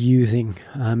midst of using.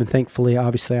 And thankfully,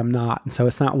 obviously, I'm not. And so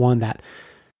it's not one that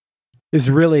is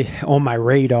really on my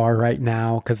radar right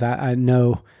now, because I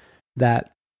know that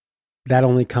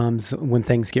only comes when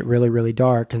things get really, really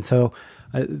dark. And so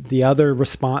the other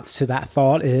response to that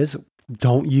thought is,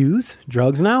 don't use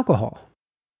drugs and alcohol.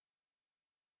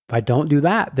 If I don't do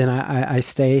that, then I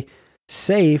stay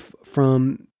safe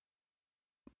from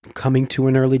coming to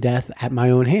an early death at my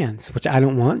own hands, which I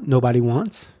don't want. Nobody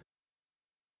wants.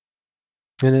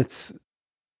 And it's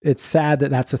sad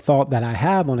that that's a thought that I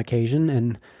have on occasion,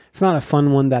 and it's not a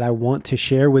fun one that I want to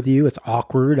share with you. It's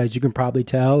awkward, as you can probably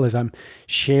tell, as I'm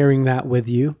sharing that with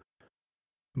you.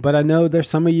 But I know there's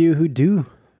some of you who do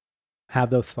have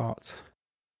those thoughts.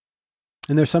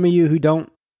 And there's some of you who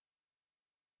don't,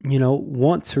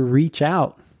 want to reach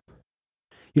out.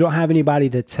 You don't have anybody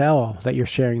to tell that you're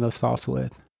sharing those thoughts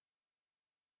with.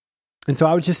 And so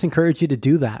I would just encourage you to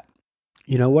do that.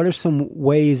 What are some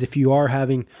ways, if you are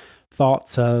having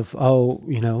thoughts of,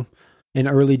 an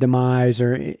early demise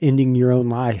or ending your own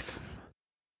life?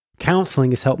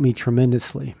 Counseling has helped me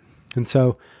tremendously. And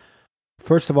so,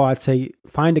 first of all, I'd say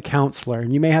find a counselor.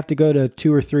 And you may have to go to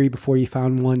 2 or 3 before you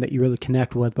find one that you really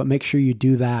connect with, but make sure you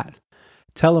do that.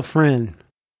 Tell a friend,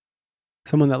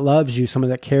 someone that loves you, someone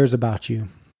that cares about you,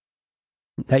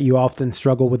 that you often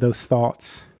struggle with those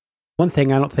thoughts. One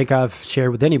thing I don't think I've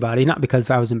shared with anybody, not because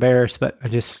I was embarrassed, but I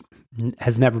just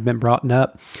has never been brought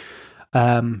up,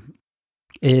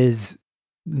 is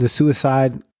the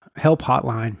suicide help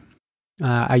hotline.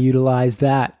 I utilized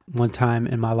that one time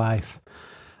in my life.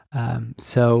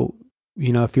 So,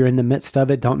 if you're in the midst of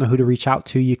it, don't know who to reach out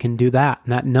to, you can do that.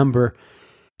 And that number, in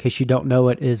case you don't know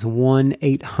it, is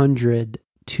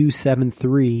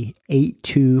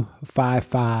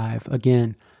 1-800-273-8255.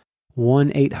 Again,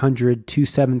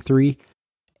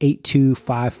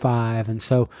 1-800-273-8255. And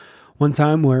so one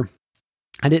time where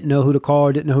I didn't know who to call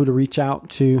or didn't know who to reach out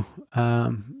to,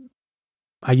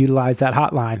 I utilized that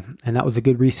hotline, and that was a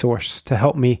good resource to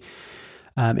help me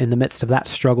in the midst of that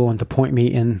struggle and to point me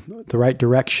in the right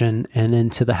direction and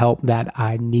into the help that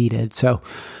I needed. So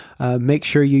make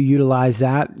sure you utilize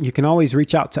that. You can always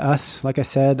reach out to us. Like I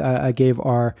said, I gave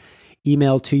our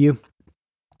email to you.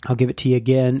 I'll give it to you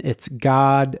again. It's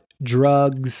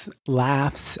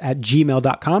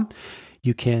goddrugslaughs@gmail.com.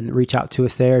 You can reach out to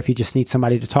us there if you just need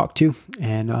somebody to talk to,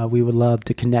 and we would love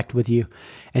to connect with you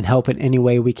and help in any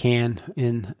way we can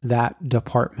in that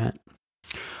department.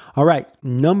 All right,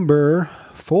 number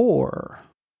 4.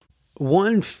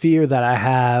 One fear that I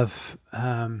have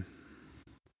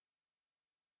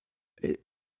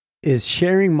is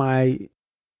sharing my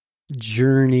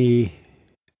journey,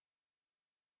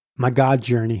 my God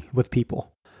journey with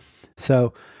people.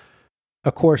 So,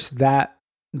 of course, the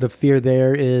fear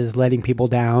there is letting people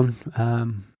down.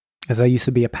 As I used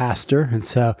to be a pastor, and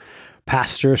so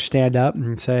pastors stand up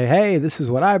and say, hey, this is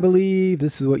what I believe,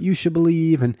 this is what you should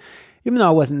believe. And even though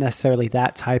I wasn't necessarily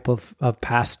that type of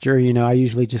pastor, I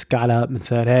usually just got up and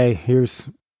said, hey, here's,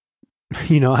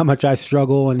 how much I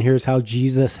struggle, and here's how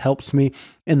Jesus helps me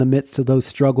in the midst of those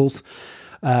struggles.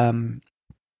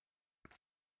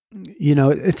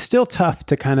 It's still tough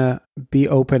to kind of be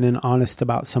open and honest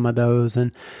about some of those.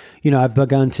 And, I've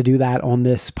begun to do that on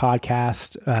this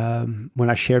podcast when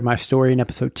I shared my story in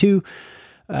episode 2.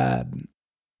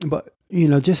 But,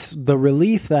 just the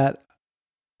relief that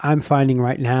I'm finding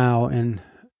right now and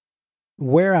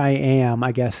where I am,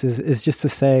 I guess, is just to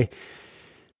say,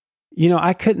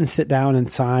 I couldn't sit down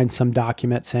and sign some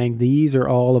document saying these are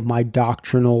all of my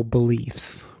doctrinal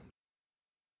beliefs.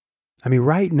 I mean,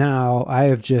 right now, I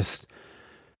have just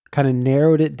kind of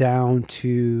narrowed it down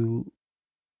to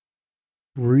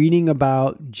reading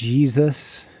about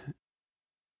Jesus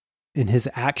and his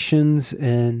actions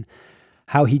and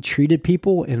how he treated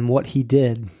people and what he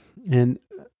did. And,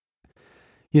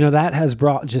 that has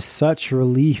brought just such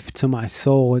relief to my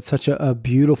soul. It's such a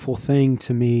beautiful thing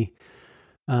to me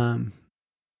to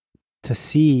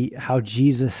see how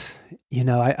Jesus,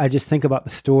 I just think about the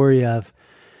story of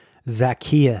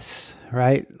Zacchaeus,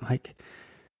 right? Like,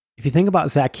 if you think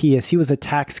about Zacchaeus, he was a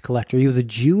tax collector. He was a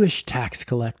Jewish tax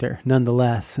collector,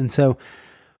 nonetheless. And so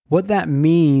what that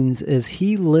means is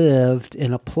he lived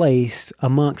in a place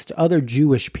amongst other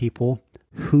Jewish people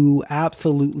who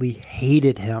absolutely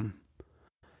hated him.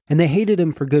 And they hated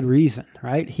him for good reason,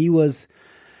 right? He was,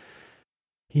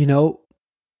 a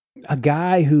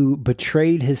guy who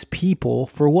betrayed his people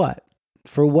for what?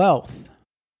 For wealth.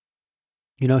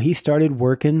 He started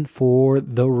working for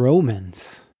the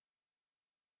Romans.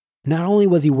 Not only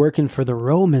was he working for the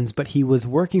Romans, but he was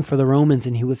working for the Romans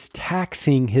and he was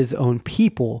taxing his own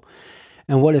people.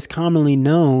 And what is commonly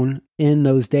known in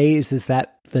those days is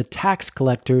that the tax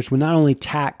collectors would not only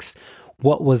tax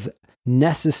what was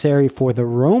necessary for the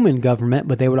Roman government,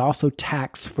 but they would also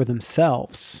tax for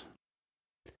themselves.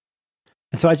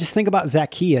 And so I just think about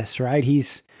Zacchaeus, right?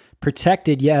 He's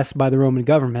protected, yes, by the Roman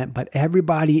government, but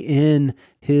everybody in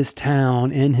his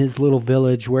town, in his little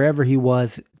village, wherever he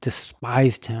was,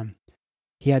 despised him.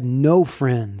 He had no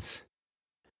friends.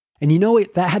 And you know,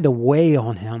 that had to weigh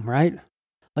on him, right?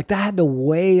 Like that had to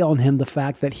weigh on him, the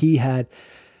fact that he had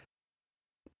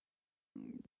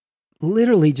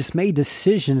literally just made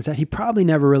decisions that he probably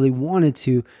never really wanted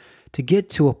to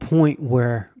get to a point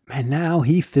where, man, now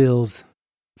he feels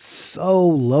so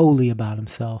lowly about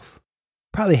himself.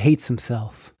 Probably hates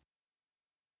himself.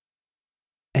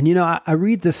 And you know, I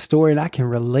read this story and I can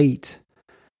relate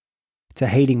to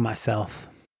hating myself.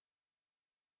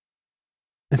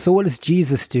 And so what does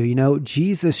Jesus do? You know,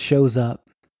 Jesus shows up.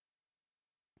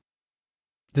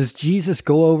 Does Jesus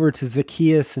go over to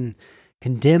Zacchaeus and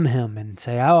condemn him and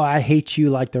say, oh, I hate you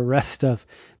like the rest of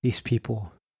these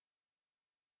people?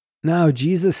 No,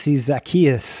 Jesus sees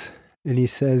Zacchaeus and he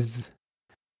says,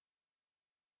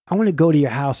 I want to go to your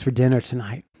house for dinner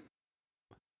tonight.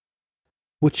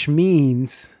 Which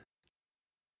means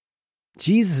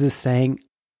Jesus is saying,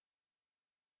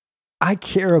 I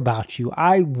care about you.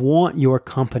 I want your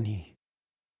company.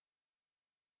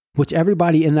 Which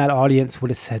everybody in that audience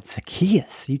would have said,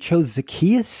 Zacchaeus, you chose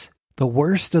Zacchaeus, the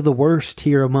worst of the worst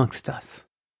here amongst us.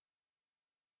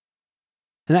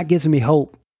 And that gives me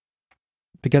hope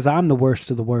because I'm the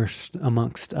worst of the worst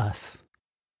amongst us.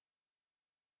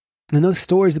 And those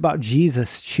stories about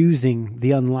Jesus choosing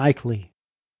the unlikely.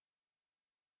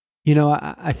 You know,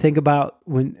 I think about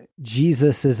when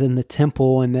Jesus is in the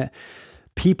temple and the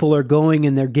people are going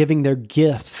and they're giving their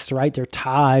gifts, right? Their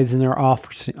tithes and their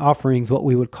offerings, what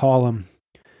we would call them.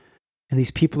 And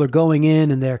these people are going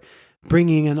in and they're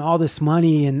bringing in all this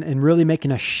money and really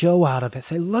making a show out of it.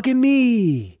 Say, look at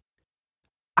me.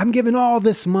 I'm giving all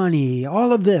this money,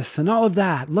 all of this and all of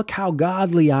that. Look how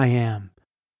godly I am.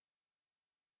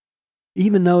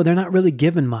 Even though they're not really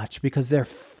given much because they're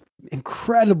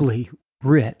incredibly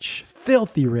rich,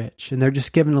 filthy rich, and they're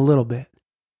just given a little bit.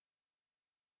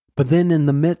 But then in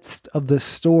the midst of this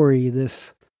story,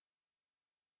 this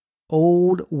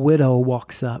old widow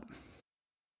walks up.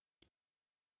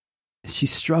 She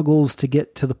struggles to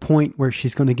get to the point where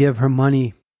she's going to give her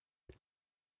money.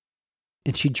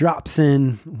 And she drops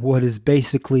in what is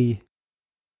basically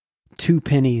 2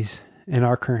 pennies in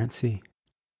our currency.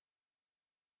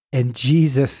 And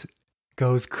Jesus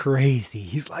goes crazy.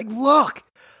 He's like, look,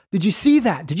 did you see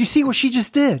that? Did you see what she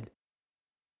just did?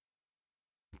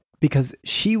 Because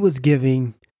she was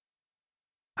giving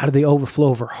out of the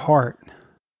overflow of her heart.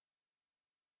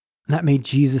 And that made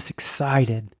Jesus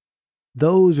excited.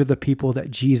 Those are the people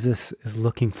that Jesus is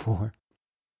looking for.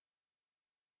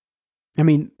 I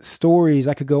mean, stories,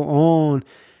 I could go on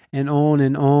and on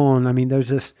and on. I mean, there's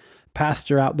this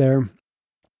pastor out there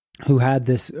who had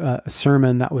this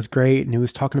sermon that was great, and he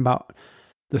was talking about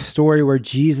the story where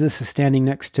Jesus is standing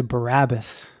next to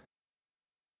Barabbas.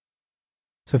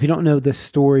 So if you don't know this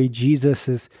story, Jesus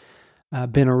has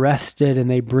been arrested, and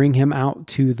they bring him out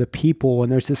to the people,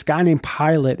 and there's this guy named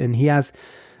Pilate, and he has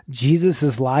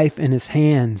Jesus' life in his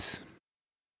hands.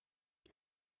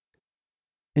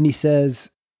 And he says,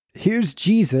 here's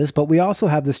Jesus, but we also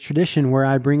have this tradition where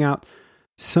I bring out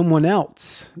someone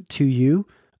else to you,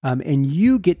 and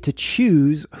you get to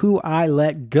choose who I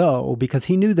let go, because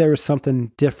he knew there was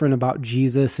something different about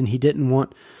Jesus, and he didn't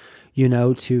want,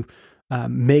 to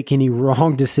make any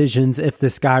wrong decisions if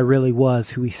this guy really was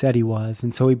who he said he was.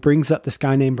 And so he brings up this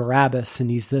guy named Barabbas,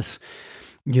 and he's this,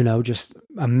 just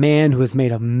a man who has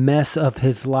made a mess of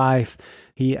his life.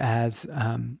 He has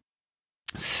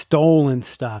stolen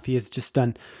stuff. He has just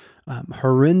done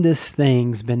horrendous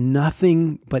things, been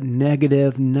nothing but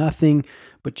negative, nothing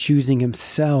but choosing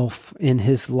himself in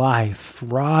his life,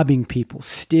 robbing people,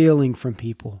 stealing from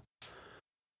people.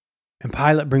 And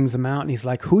Pilate brings him out and he's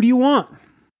like, who do you want?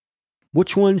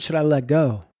 Which one should I let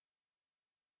go?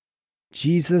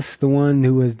 Jesus, the one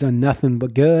who has done nothing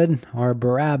but good, or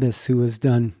Barabbas, who has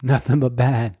done nothing but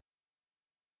bad?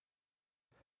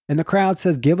 And the crowd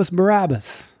says, give us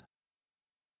Barabbas.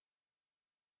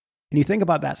 And you think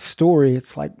about that story,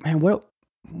 it's like, man,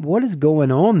 what is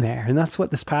going on there? And that's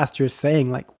what this pastor is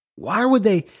saying. Like, why would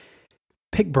they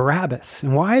pick Barabbas?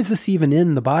 And why is this even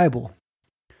in the Bible?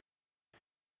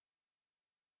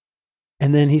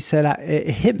 And then he said, it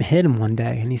hit him one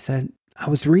day. And he said, I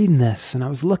was reading this and I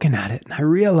was looking at it and I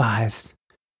realized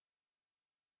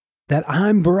that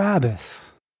I'm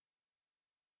Barabbas.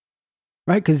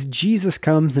 Right? Because Jesus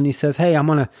comes and he says, hey, I'm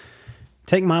going to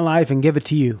take my life and give it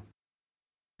to you.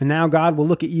 And now God will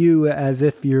look at you as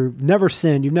if you've never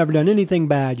sinned, you've never done anything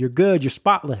bad, you're good, you're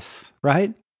spotless,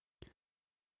 right?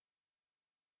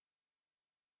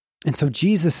 And so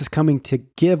Jesus is coming to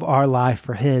give our life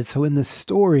for his. So in this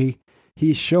story,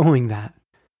 he's showing that.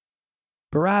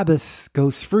 Barabbas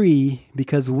goes free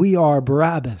because we are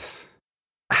Barabbas.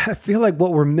 I feel like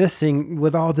what we're missing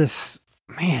with all this,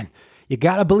 man, you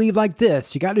got to believe like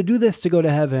this. You got to do this to go to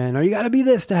heaven, or you got to be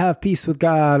this to have peace with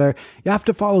God, or you have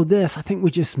to follow this. I think we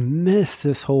just miss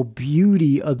this whole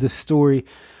beauty of the story,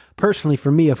 personally for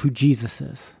me, of who Jesus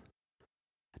is.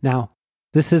 Now,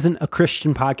 this isn't a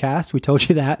Christian podcast. We told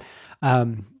you that.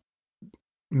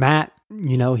 Matt,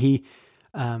 he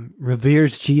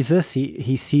reveres Jesus.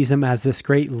 He sees him as this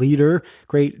great leader,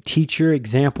 great teacher,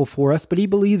 example for us, but he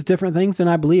believes different things than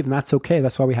I believe, and that's okay.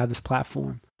 That's why we have this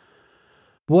platform.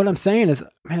 But what I'm saying is,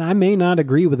 man, I may not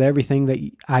agree with everything that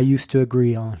I used to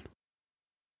agree on.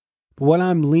 But what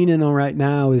I'm leaning on right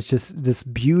now is just this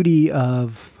beauty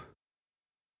of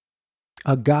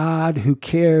a God who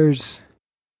cares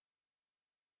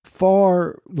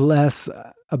far less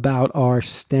about our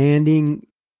standing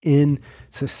in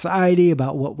society,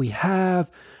 about what we have,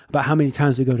 about how many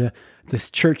times we go to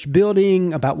this church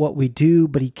building, about what we do,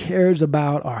 but he cares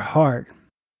about our heart.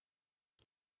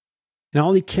 And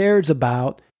all he cares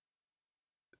about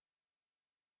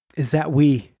is that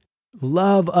we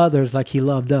love others like he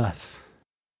loved us.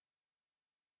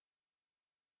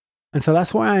 And so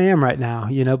that's where I am right now,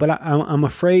 but I'm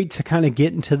afraid to kind of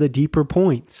get into the deeper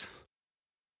points.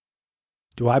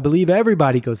 Do I believe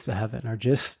everybody goes to heaven, or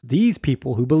just these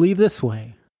people who believe this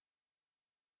way?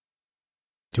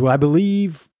 Do I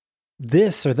believe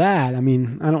this or that? I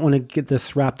mean, I don't want to get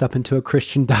this wrapped up into a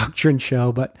Christian doctrine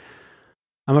show, but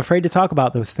I'm afraid to talk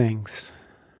about those things.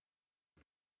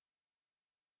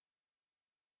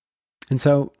 And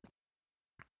so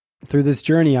through this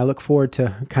journey, I look forward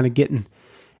to kind of getting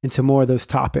into more of those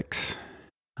topics.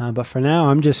 But for now,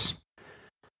 I'm just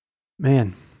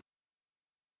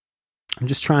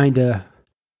trying to,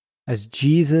 as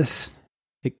Jesus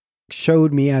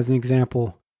showed me as an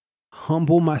example,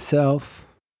 humble myself,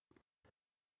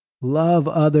 love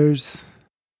others,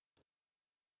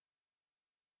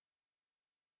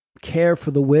 care for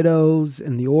the widows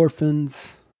and the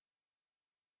orphans,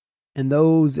 and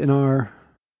those in our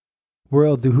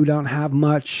world who don't have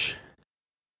much,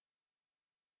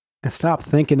 and stop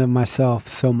thinking of myself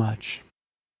so much.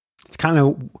 It's kind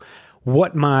of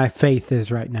what my faith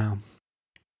is right now.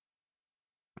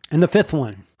 And the fifth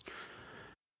one,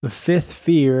 the fifth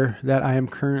fear that I am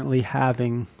currently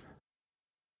having.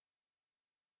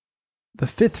 The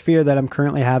fifth fear that I'm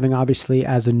currently having, obviously,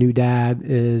 as a new dad,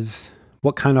 is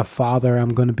what kind of father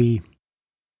I'm going to be.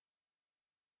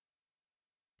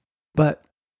 But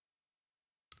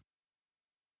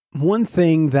one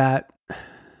thing that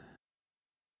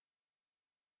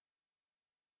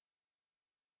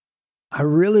I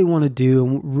really want to do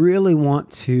and really want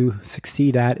to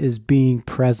succeed at is being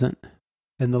present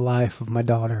in the life of my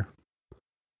daughter.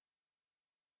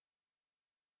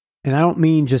 And I don't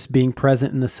mean just being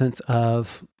present in the sense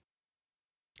of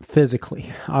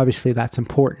physically. Obviously, that's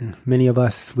important. Many of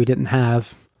us, we didn't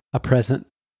have a present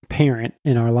parent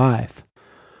in our life.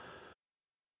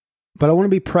 But I want to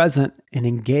be present and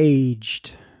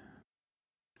engaged.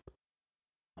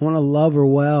 I want to love her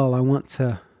well. I want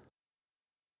to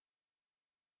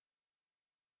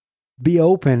be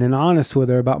open and honest with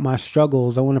her about my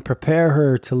struggles. I want to prepare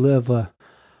her to live a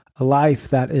life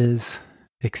that is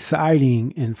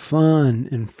exciting and fun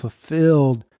and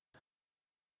fulfilled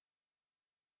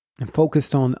and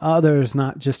focused on others,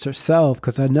 not just herself,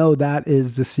 because I know that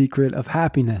is the secret of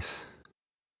happiness.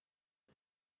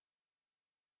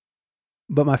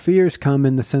 But my fears come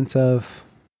in the sense of,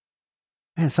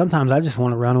 man, sometimes I just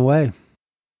want to run away. I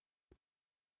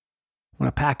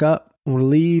want to pack up, I want to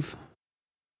leave,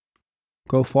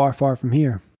 go far, far from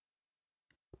here.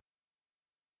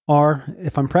 Or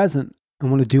if I'm present, I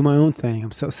want to do my own thing.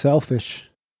 I'm so selfish.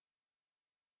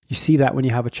 You see that when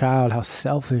you have a child, how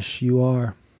selfish you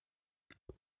are.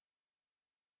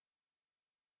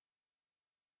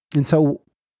 And so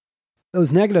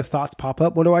those negative thoughts pop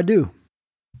up. What do?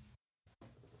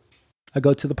 I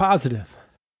go to the positive.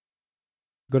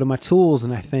 I go to my tools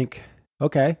and I think,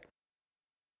 okay,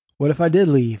 what if I did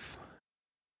leave?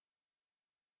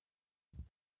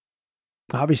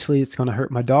 Obviously, it's going to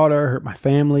hurt my daughter, hurt my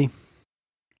family.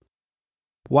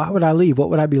 Why would I leave? What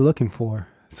would I be looking for?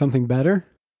 Something better?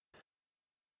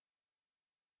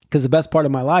 Because the best part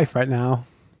of my life right now,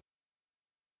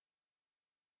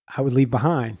 I would leave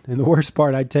behind. And the worst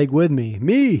part I'd take with me.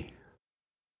 Me!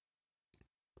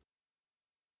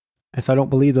 And so I don't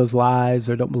believe those lies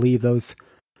or don't believe those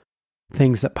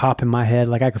things that pop in my head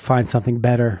like I could find something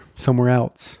better somewhere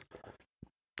else.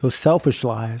 Those selfish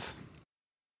lies.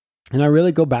 And I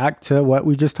really go back to what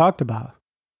we just talked about.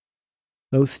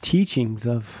 Those teachings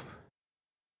of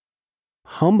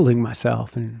humbling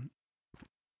myself and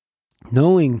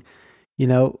knowing,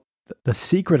 the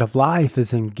secret of life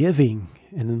is in giving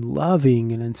and in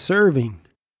loving and in serving.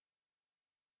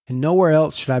 And nowhere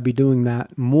else should I be doing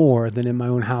that more than in my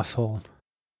own household.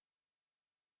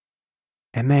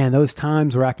 And man, those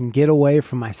times where I can get away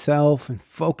from myself and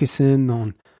focus in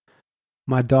on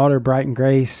my daughter, Brighton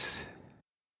Grace,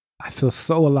 I feel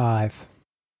so alive.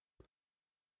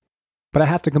 But I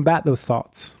have to combat those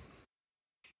thoughts.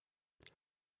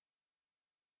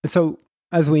 And so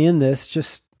as we end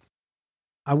this,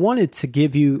 I wanted to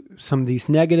give you some of these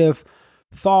negative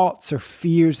thoughts or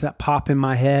fears that pop in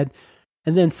my head,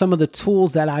 and then some of the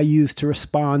tools that I use to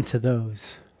respond to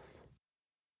those.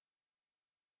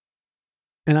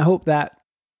 And I hope that,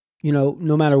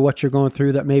 no matter what you're going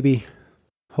through, that maybe,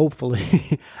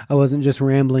 hopefully, I wasn't just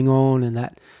rambling on and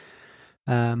that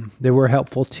they were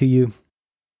helpful to you.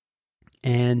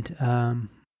 And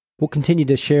we'll continue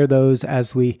to share those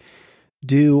as we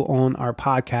do on our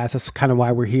podcast. That's kind of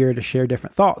why we're here, to share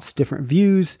different thoughts, different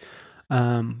views,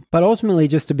 but ultimately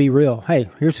just to be real. Hey,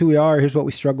 here's who we are, here's what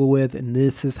we struggle with, and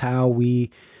this is how we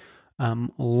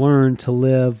learn to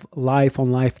live life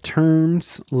on life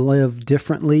terms, live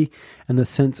differently in the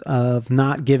sense of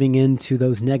not giving in to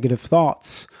those negative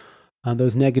thoughts,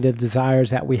 those negative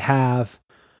desires that we have.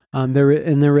 There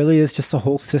really is just a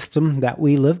whole system that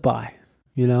we live by.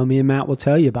 Me and Matt will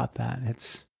tell you about that.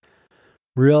 It's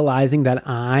realizing that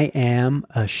I am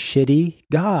a shitty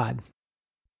God.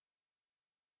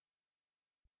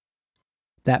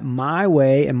 That my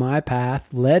way and my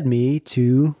path led me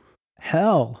to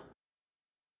hell.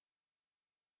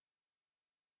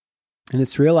 And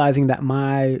it's realizing that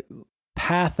my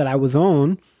path that I was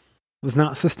on was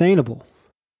not sustainable.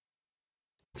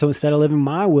 So instead of living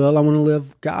my will, I want to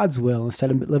live God's will.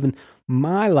 Instead of living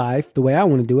my life the way I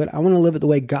want to do it, I want to live it the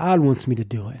way God wants me to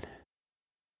do it.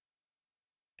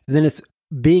 And then it's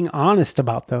being honest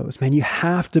about those. Man, you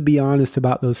have to be honest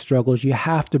about those struggles. You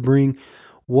have to bring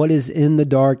what is in the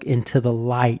dark into the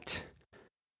light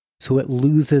so it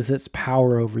loses its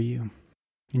power over you.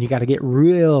 And you got to get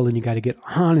real and you got to get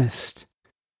honest.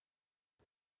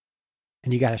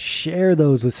 And you got to share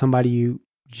those with somebody you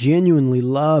genuinely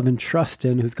love and trust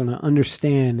in, who's going to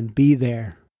understand and be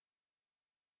there.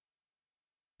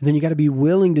 And then you got to be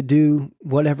willing to do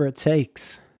whatever it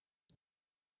takes.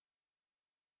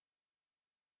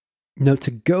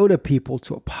 To go to people,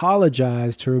 to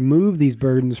apologize, to remove these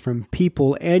burdens from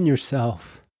people and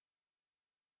yourself.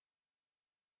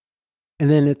 And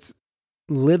then it's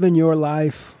living your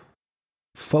life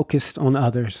focused on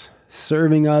others,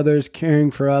 serving others,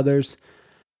 caring for others,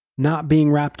 not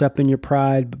being wrapped up in your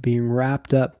pride, but being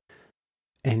wrapped up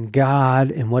in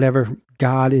God and whatever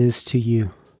God is to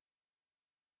you.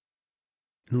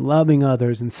 And loving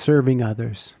others and serving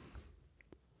others.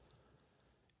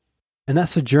 And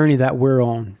that's a journey that we're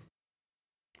on.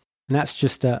 And that's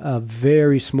just a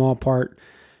very small part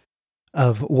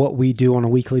of what we do on a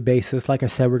weekly basis. Like I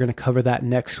said, we're going to cover that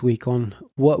next week on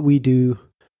what we do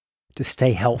to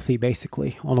stay healthy,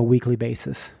 basically, on a weekly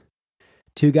basis.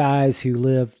 Two guys who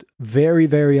lived very,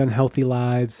 very unhealthy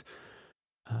lives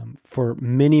for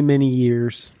many, many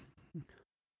years,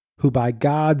 who by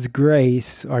God's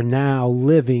grace are now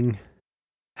living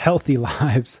healthy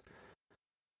lives,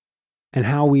 and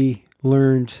how we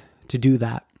learned to do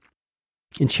that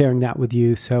and sharing that with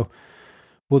you. So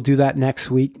we'll do that next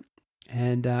week.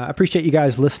 And I appreciate you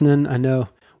guys listening. I know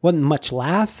wasn't much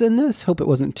laughs in this. Hope it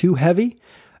wasn't too heavy.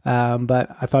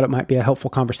 But I thought it might be a helpful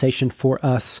conversation for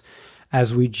us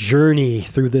as we journey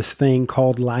through this thing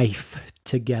called life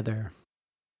together.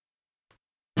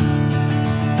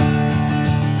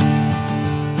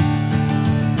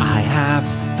 I have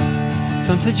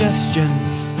some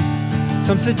suggestions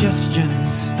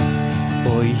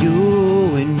for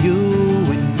you and you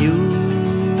and you.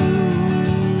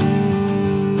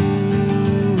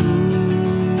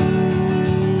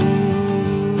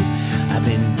 I've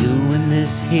been doing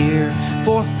this here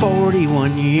for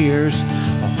 41 years.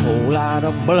 A whole lot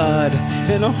of blood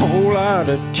and a whole lot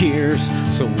of tears.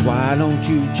 So why don't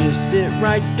you just sit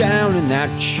right down in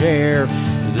that chair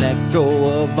and let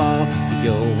go of all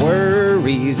your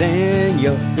worries and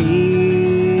your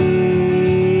fears.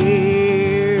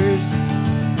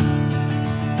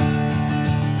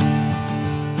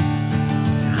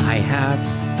 I have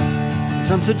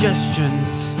some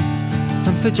suggestions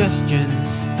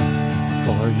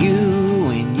for you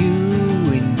and you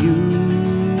and you.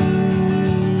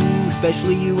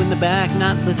 especially you in the back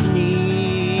not listening.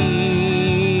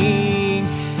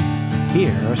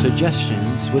 Here are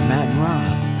suggestions with Matt and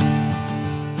Rob.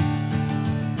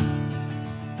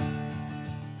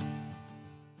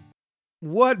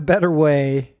 What better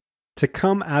way to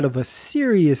come out of a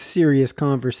serious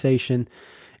conversation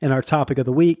in our topic of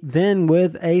the week than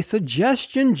with a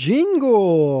suggestion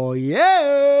jingle?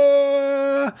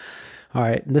 Yeah! All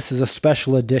right, this is a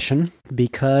special edition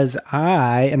because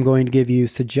I am going to give you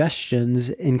suggestions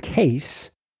in case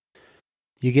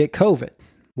you get COVID.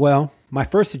 Well, my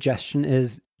first suggestion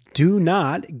is do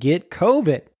not get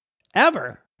COVID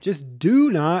ever. Just do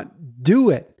not do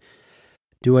it.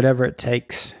 Do whatever it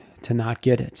takes to not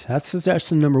get it. That's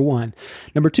suggestion number one.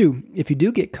 Number two, if you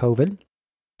do get COVID,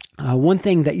 one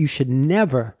thing that you should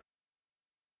never,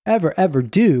 ever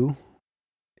do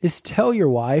is tell your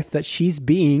wife that she's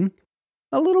being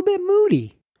a little bit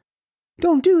moody.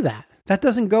 Don't do that. That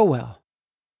doesn't go well.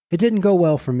 It didn't go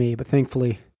well for me, but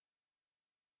thankfully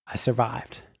I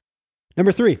survived.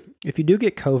 Number three, if you do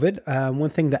get COVID,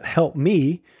 one thing that helped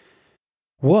me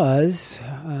was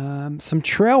some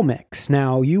trail mix.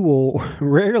 Now, you will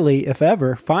rarely, if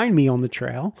ever, find me on the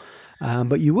trail,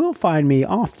 but you will find me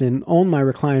often on my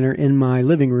recliner in my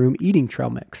living room eating trail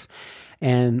mix.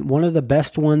 And one of the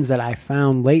best ones that I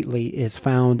found lately is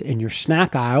found in your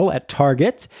snack aisle at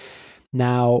Target.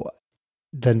 Now,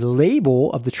 the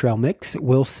label of the trail mix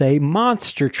will say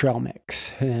Monster Trail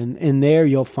Mix. And in there,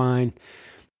 you'll find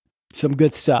some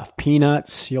good stuff.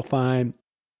 Peanuts, you'll find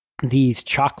these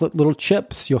chocolate little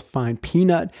chips, you'll find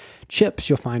peanut chips,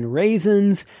 you'll find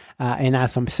raisins. And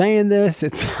as I'm saying this,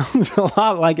 it sounds a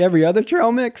lot like every other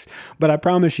trail mix, but I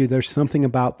promise you there's something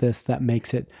about this that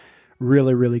makes it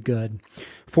really good.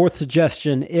 Fourth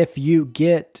suggestion, if you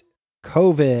get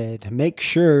COVID, make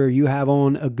sure you have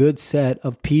on a good set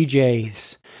of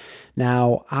PJs.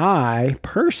 Now, I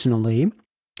personally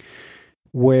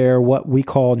wear what we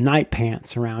call night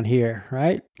pants around here,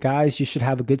 right? Guys, you should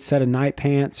have a good set of night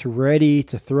pants ready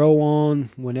to throw on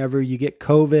whenever you get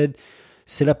COVID.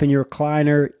 Sit up in your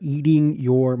recliner, eating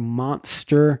your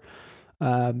Monster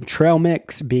trail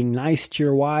mix, being nice to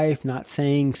your wife, not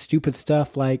saying stupid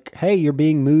stuff like, hey, you're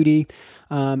being moody,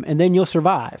 and then you'll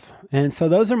survive. And so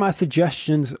those are my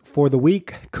suggestions for the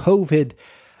week, COVID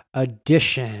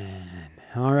edition.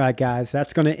 All right, guys,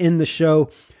 that's going to end the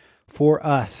show for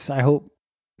us. I hope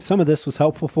some of this was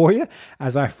helpful for you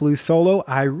as I flew solo.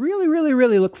 I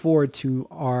really look forward to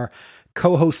our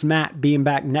co-host Matt being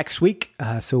back next week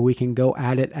so we can go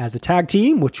at it as a tag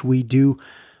team, which we do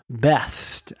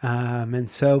best.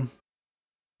 And so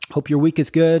hope your week is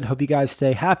good. Hope you guys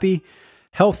stay happy,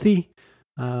 healthy,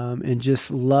 and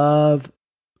just love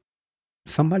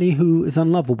somebody who is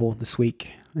unlovable this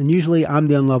week. And usually I'm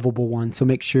the unlovable one, so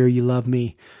make sure you love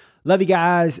me. Love you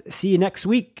guys. See you next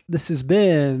week. This has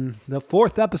been the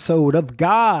 4th episode of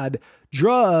God,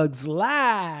 Drugs,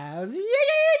 Laughs.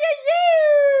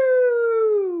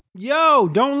 Yo,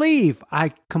 don't leave.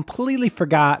 I completely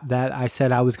forgot that I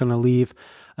said I was going to leave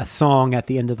a song at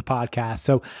the end of the podcast.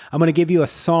 So I'm going to give you a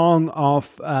song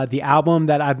off the album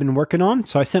that I've been working on.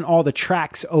 So I sent all the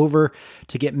tracks over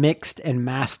to get mixed and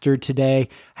mastered today.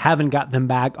 Haven't got them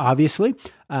back, obviously.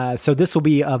 So this will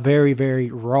be a very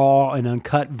raw and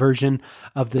uncut version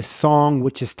of this song,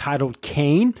 which is titled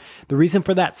Cain. The reason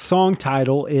for that song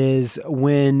title is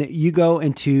when you go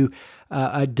into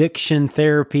addiction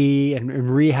therapy and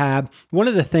rehab, one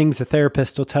of the things the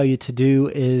therapist will tell you to do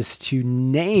is to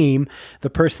name the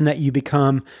person that you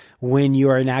become when you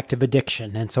are in active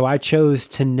addiction. And so I chose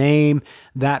to name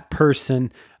that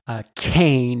person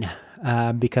Cain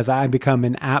because I become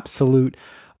an absolute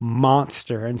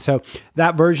monster. And so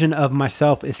that version of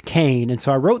myself is Cain. And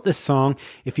so I wrote this song.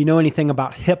 If you know anything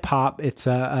about hip hop, it's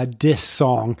a diss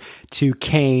song to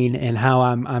Cain and how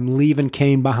I'm leaving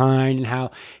Cain behind and how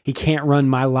he can't run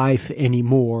my life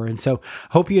anymore. And so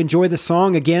hope you enjoy the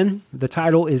song. Again, the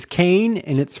title is Cain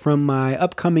and it's from my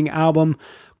upcoming album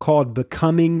called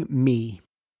Becoming Me.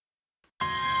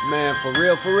 Man, for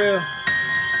real,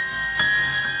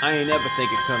 I ain't ever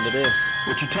think it'd come to this.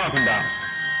 What you talking about?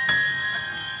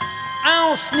 I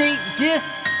don't sneak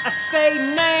diss, I say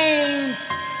names.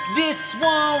 This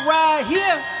one right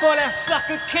here for that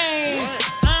sucker Cain.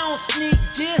 I don't sneak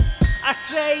diss, I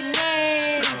say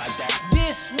names.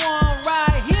 This one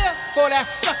right here for that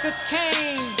sucker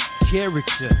Cain.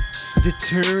 Character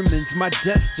determines my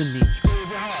destiny.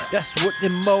 That's what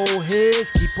them old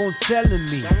heads keep on telling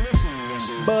me.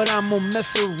 But I'm gonna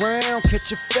mess around,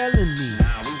 catch a felony.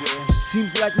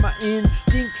 Seems like my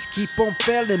instincts keep on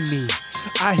failing me.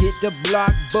 I hit the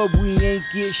block, but we ain't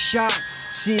get shot.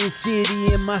 Sin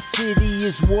City in my city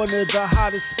is one of the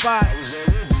hottest spots.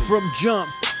 from jump.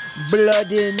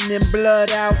 Blood in and blood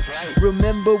out.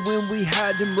 Remember when we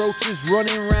had them roaches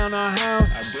running around our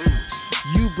house?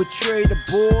 You betrayed a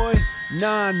boy?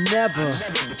 Nah, never.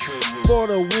 For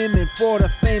the women, for the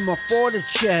fame, or for the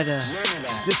cheddar.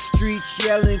 The streets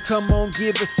yelling, come on,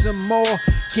 give us some more.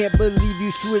 Can't believe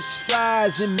you switched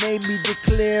sides and made me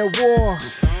declare war.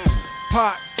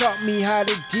 Pac taught me how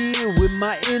to deal with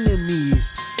my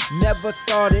enemies. Never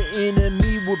thought an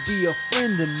enemy would be a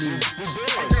friend of me.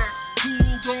 I got 2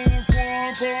 guns,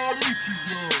 1 for each of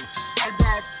you. I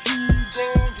got 2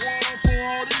 guns, 1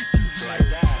 for each of you.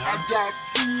 I got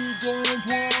 2 guns,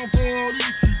 1 for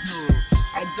each of you.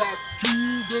 I got 2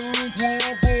 guns,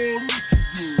 1 for each of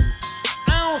you.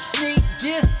 I don't sneak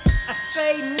this, I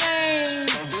say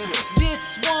names.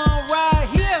 This one right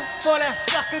here for that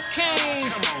sucker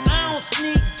cane. I don't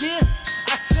sneak this,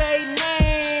 I say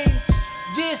names.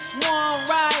 This one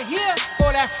right here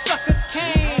for that sucker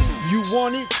cane. You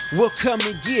want it? Well, come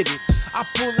and get it. I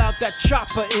pull out that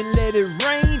chopper and let it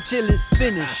rain till it's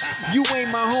finished. You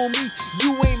ain't my homie,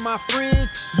 you ain't my friend,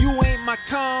 you ain't my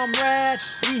comrade.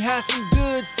 We had some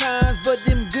good times, but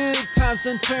them good times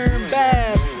done turned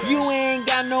bad. You ain't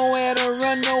got nowhere to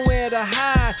run, nowhere to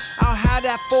hide. I'll have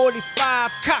that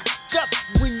 45 cocked up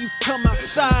when you come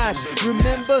outside.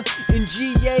 Remember, in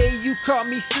GA you caught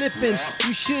me slipping.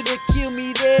 You should've killed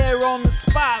me there on the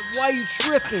spot. Why you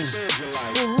tripping?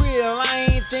 For real, I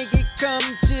ain't think it come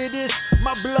to this.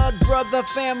 My blood brother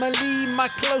family, my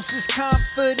closest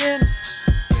confidant.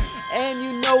 And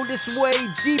you know this way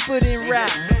deeper than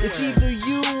rap. It's either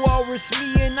you or it's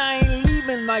me, and I ain't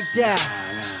leaving like that.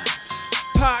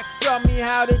 Pac taught me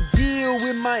how to deal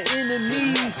with my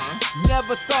enemies.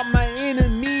 Never thought my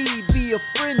enemy be a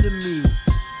friend of me.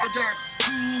 I got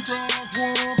 2 guns,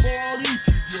 1 for each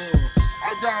of you.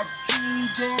 I got 2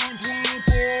 guns, 1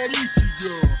 for each of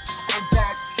you. I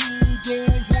got 2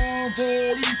 guns, 1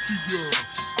 for each of you.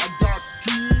 I got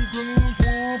 2 guns,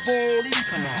 1 for each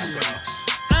of you.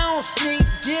 I don't sneak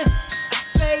this, I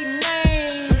say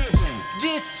names.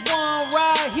 This one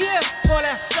right here for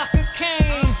that sucker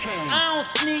cane. I don't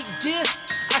sneak this,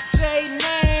 I say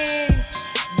names.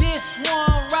 This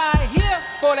one right here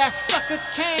for that sucker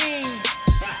cane.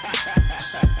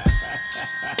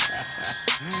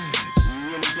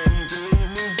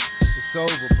 It's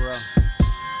over, bro.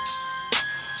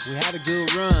 We had a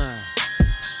good run.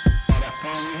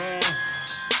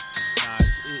 Nah,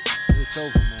 it's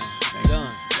over, man. It's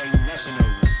done.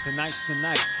 Tonight's the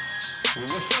night.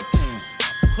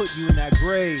 I put you in that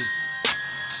grave.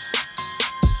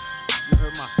 You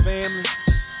hurt my family.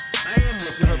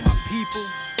 You hurt my people.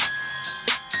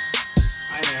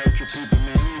 I ain't hurt your people,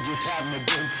 man. We were just having a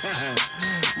good time.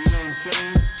 You know what I'm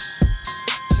saying?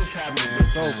 Just having a good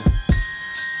It's time. over.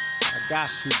 I got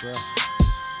you, bro.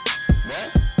 What?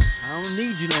 I don't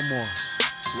need you no more.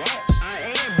 What? I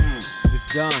am you. It's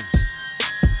done.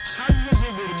 How you gonna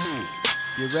get rid of me?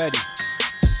 Get ready.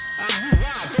 I'm you.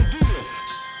 Rob, don't do this.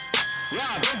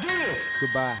 Rob, don't do this.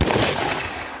 Goodbye.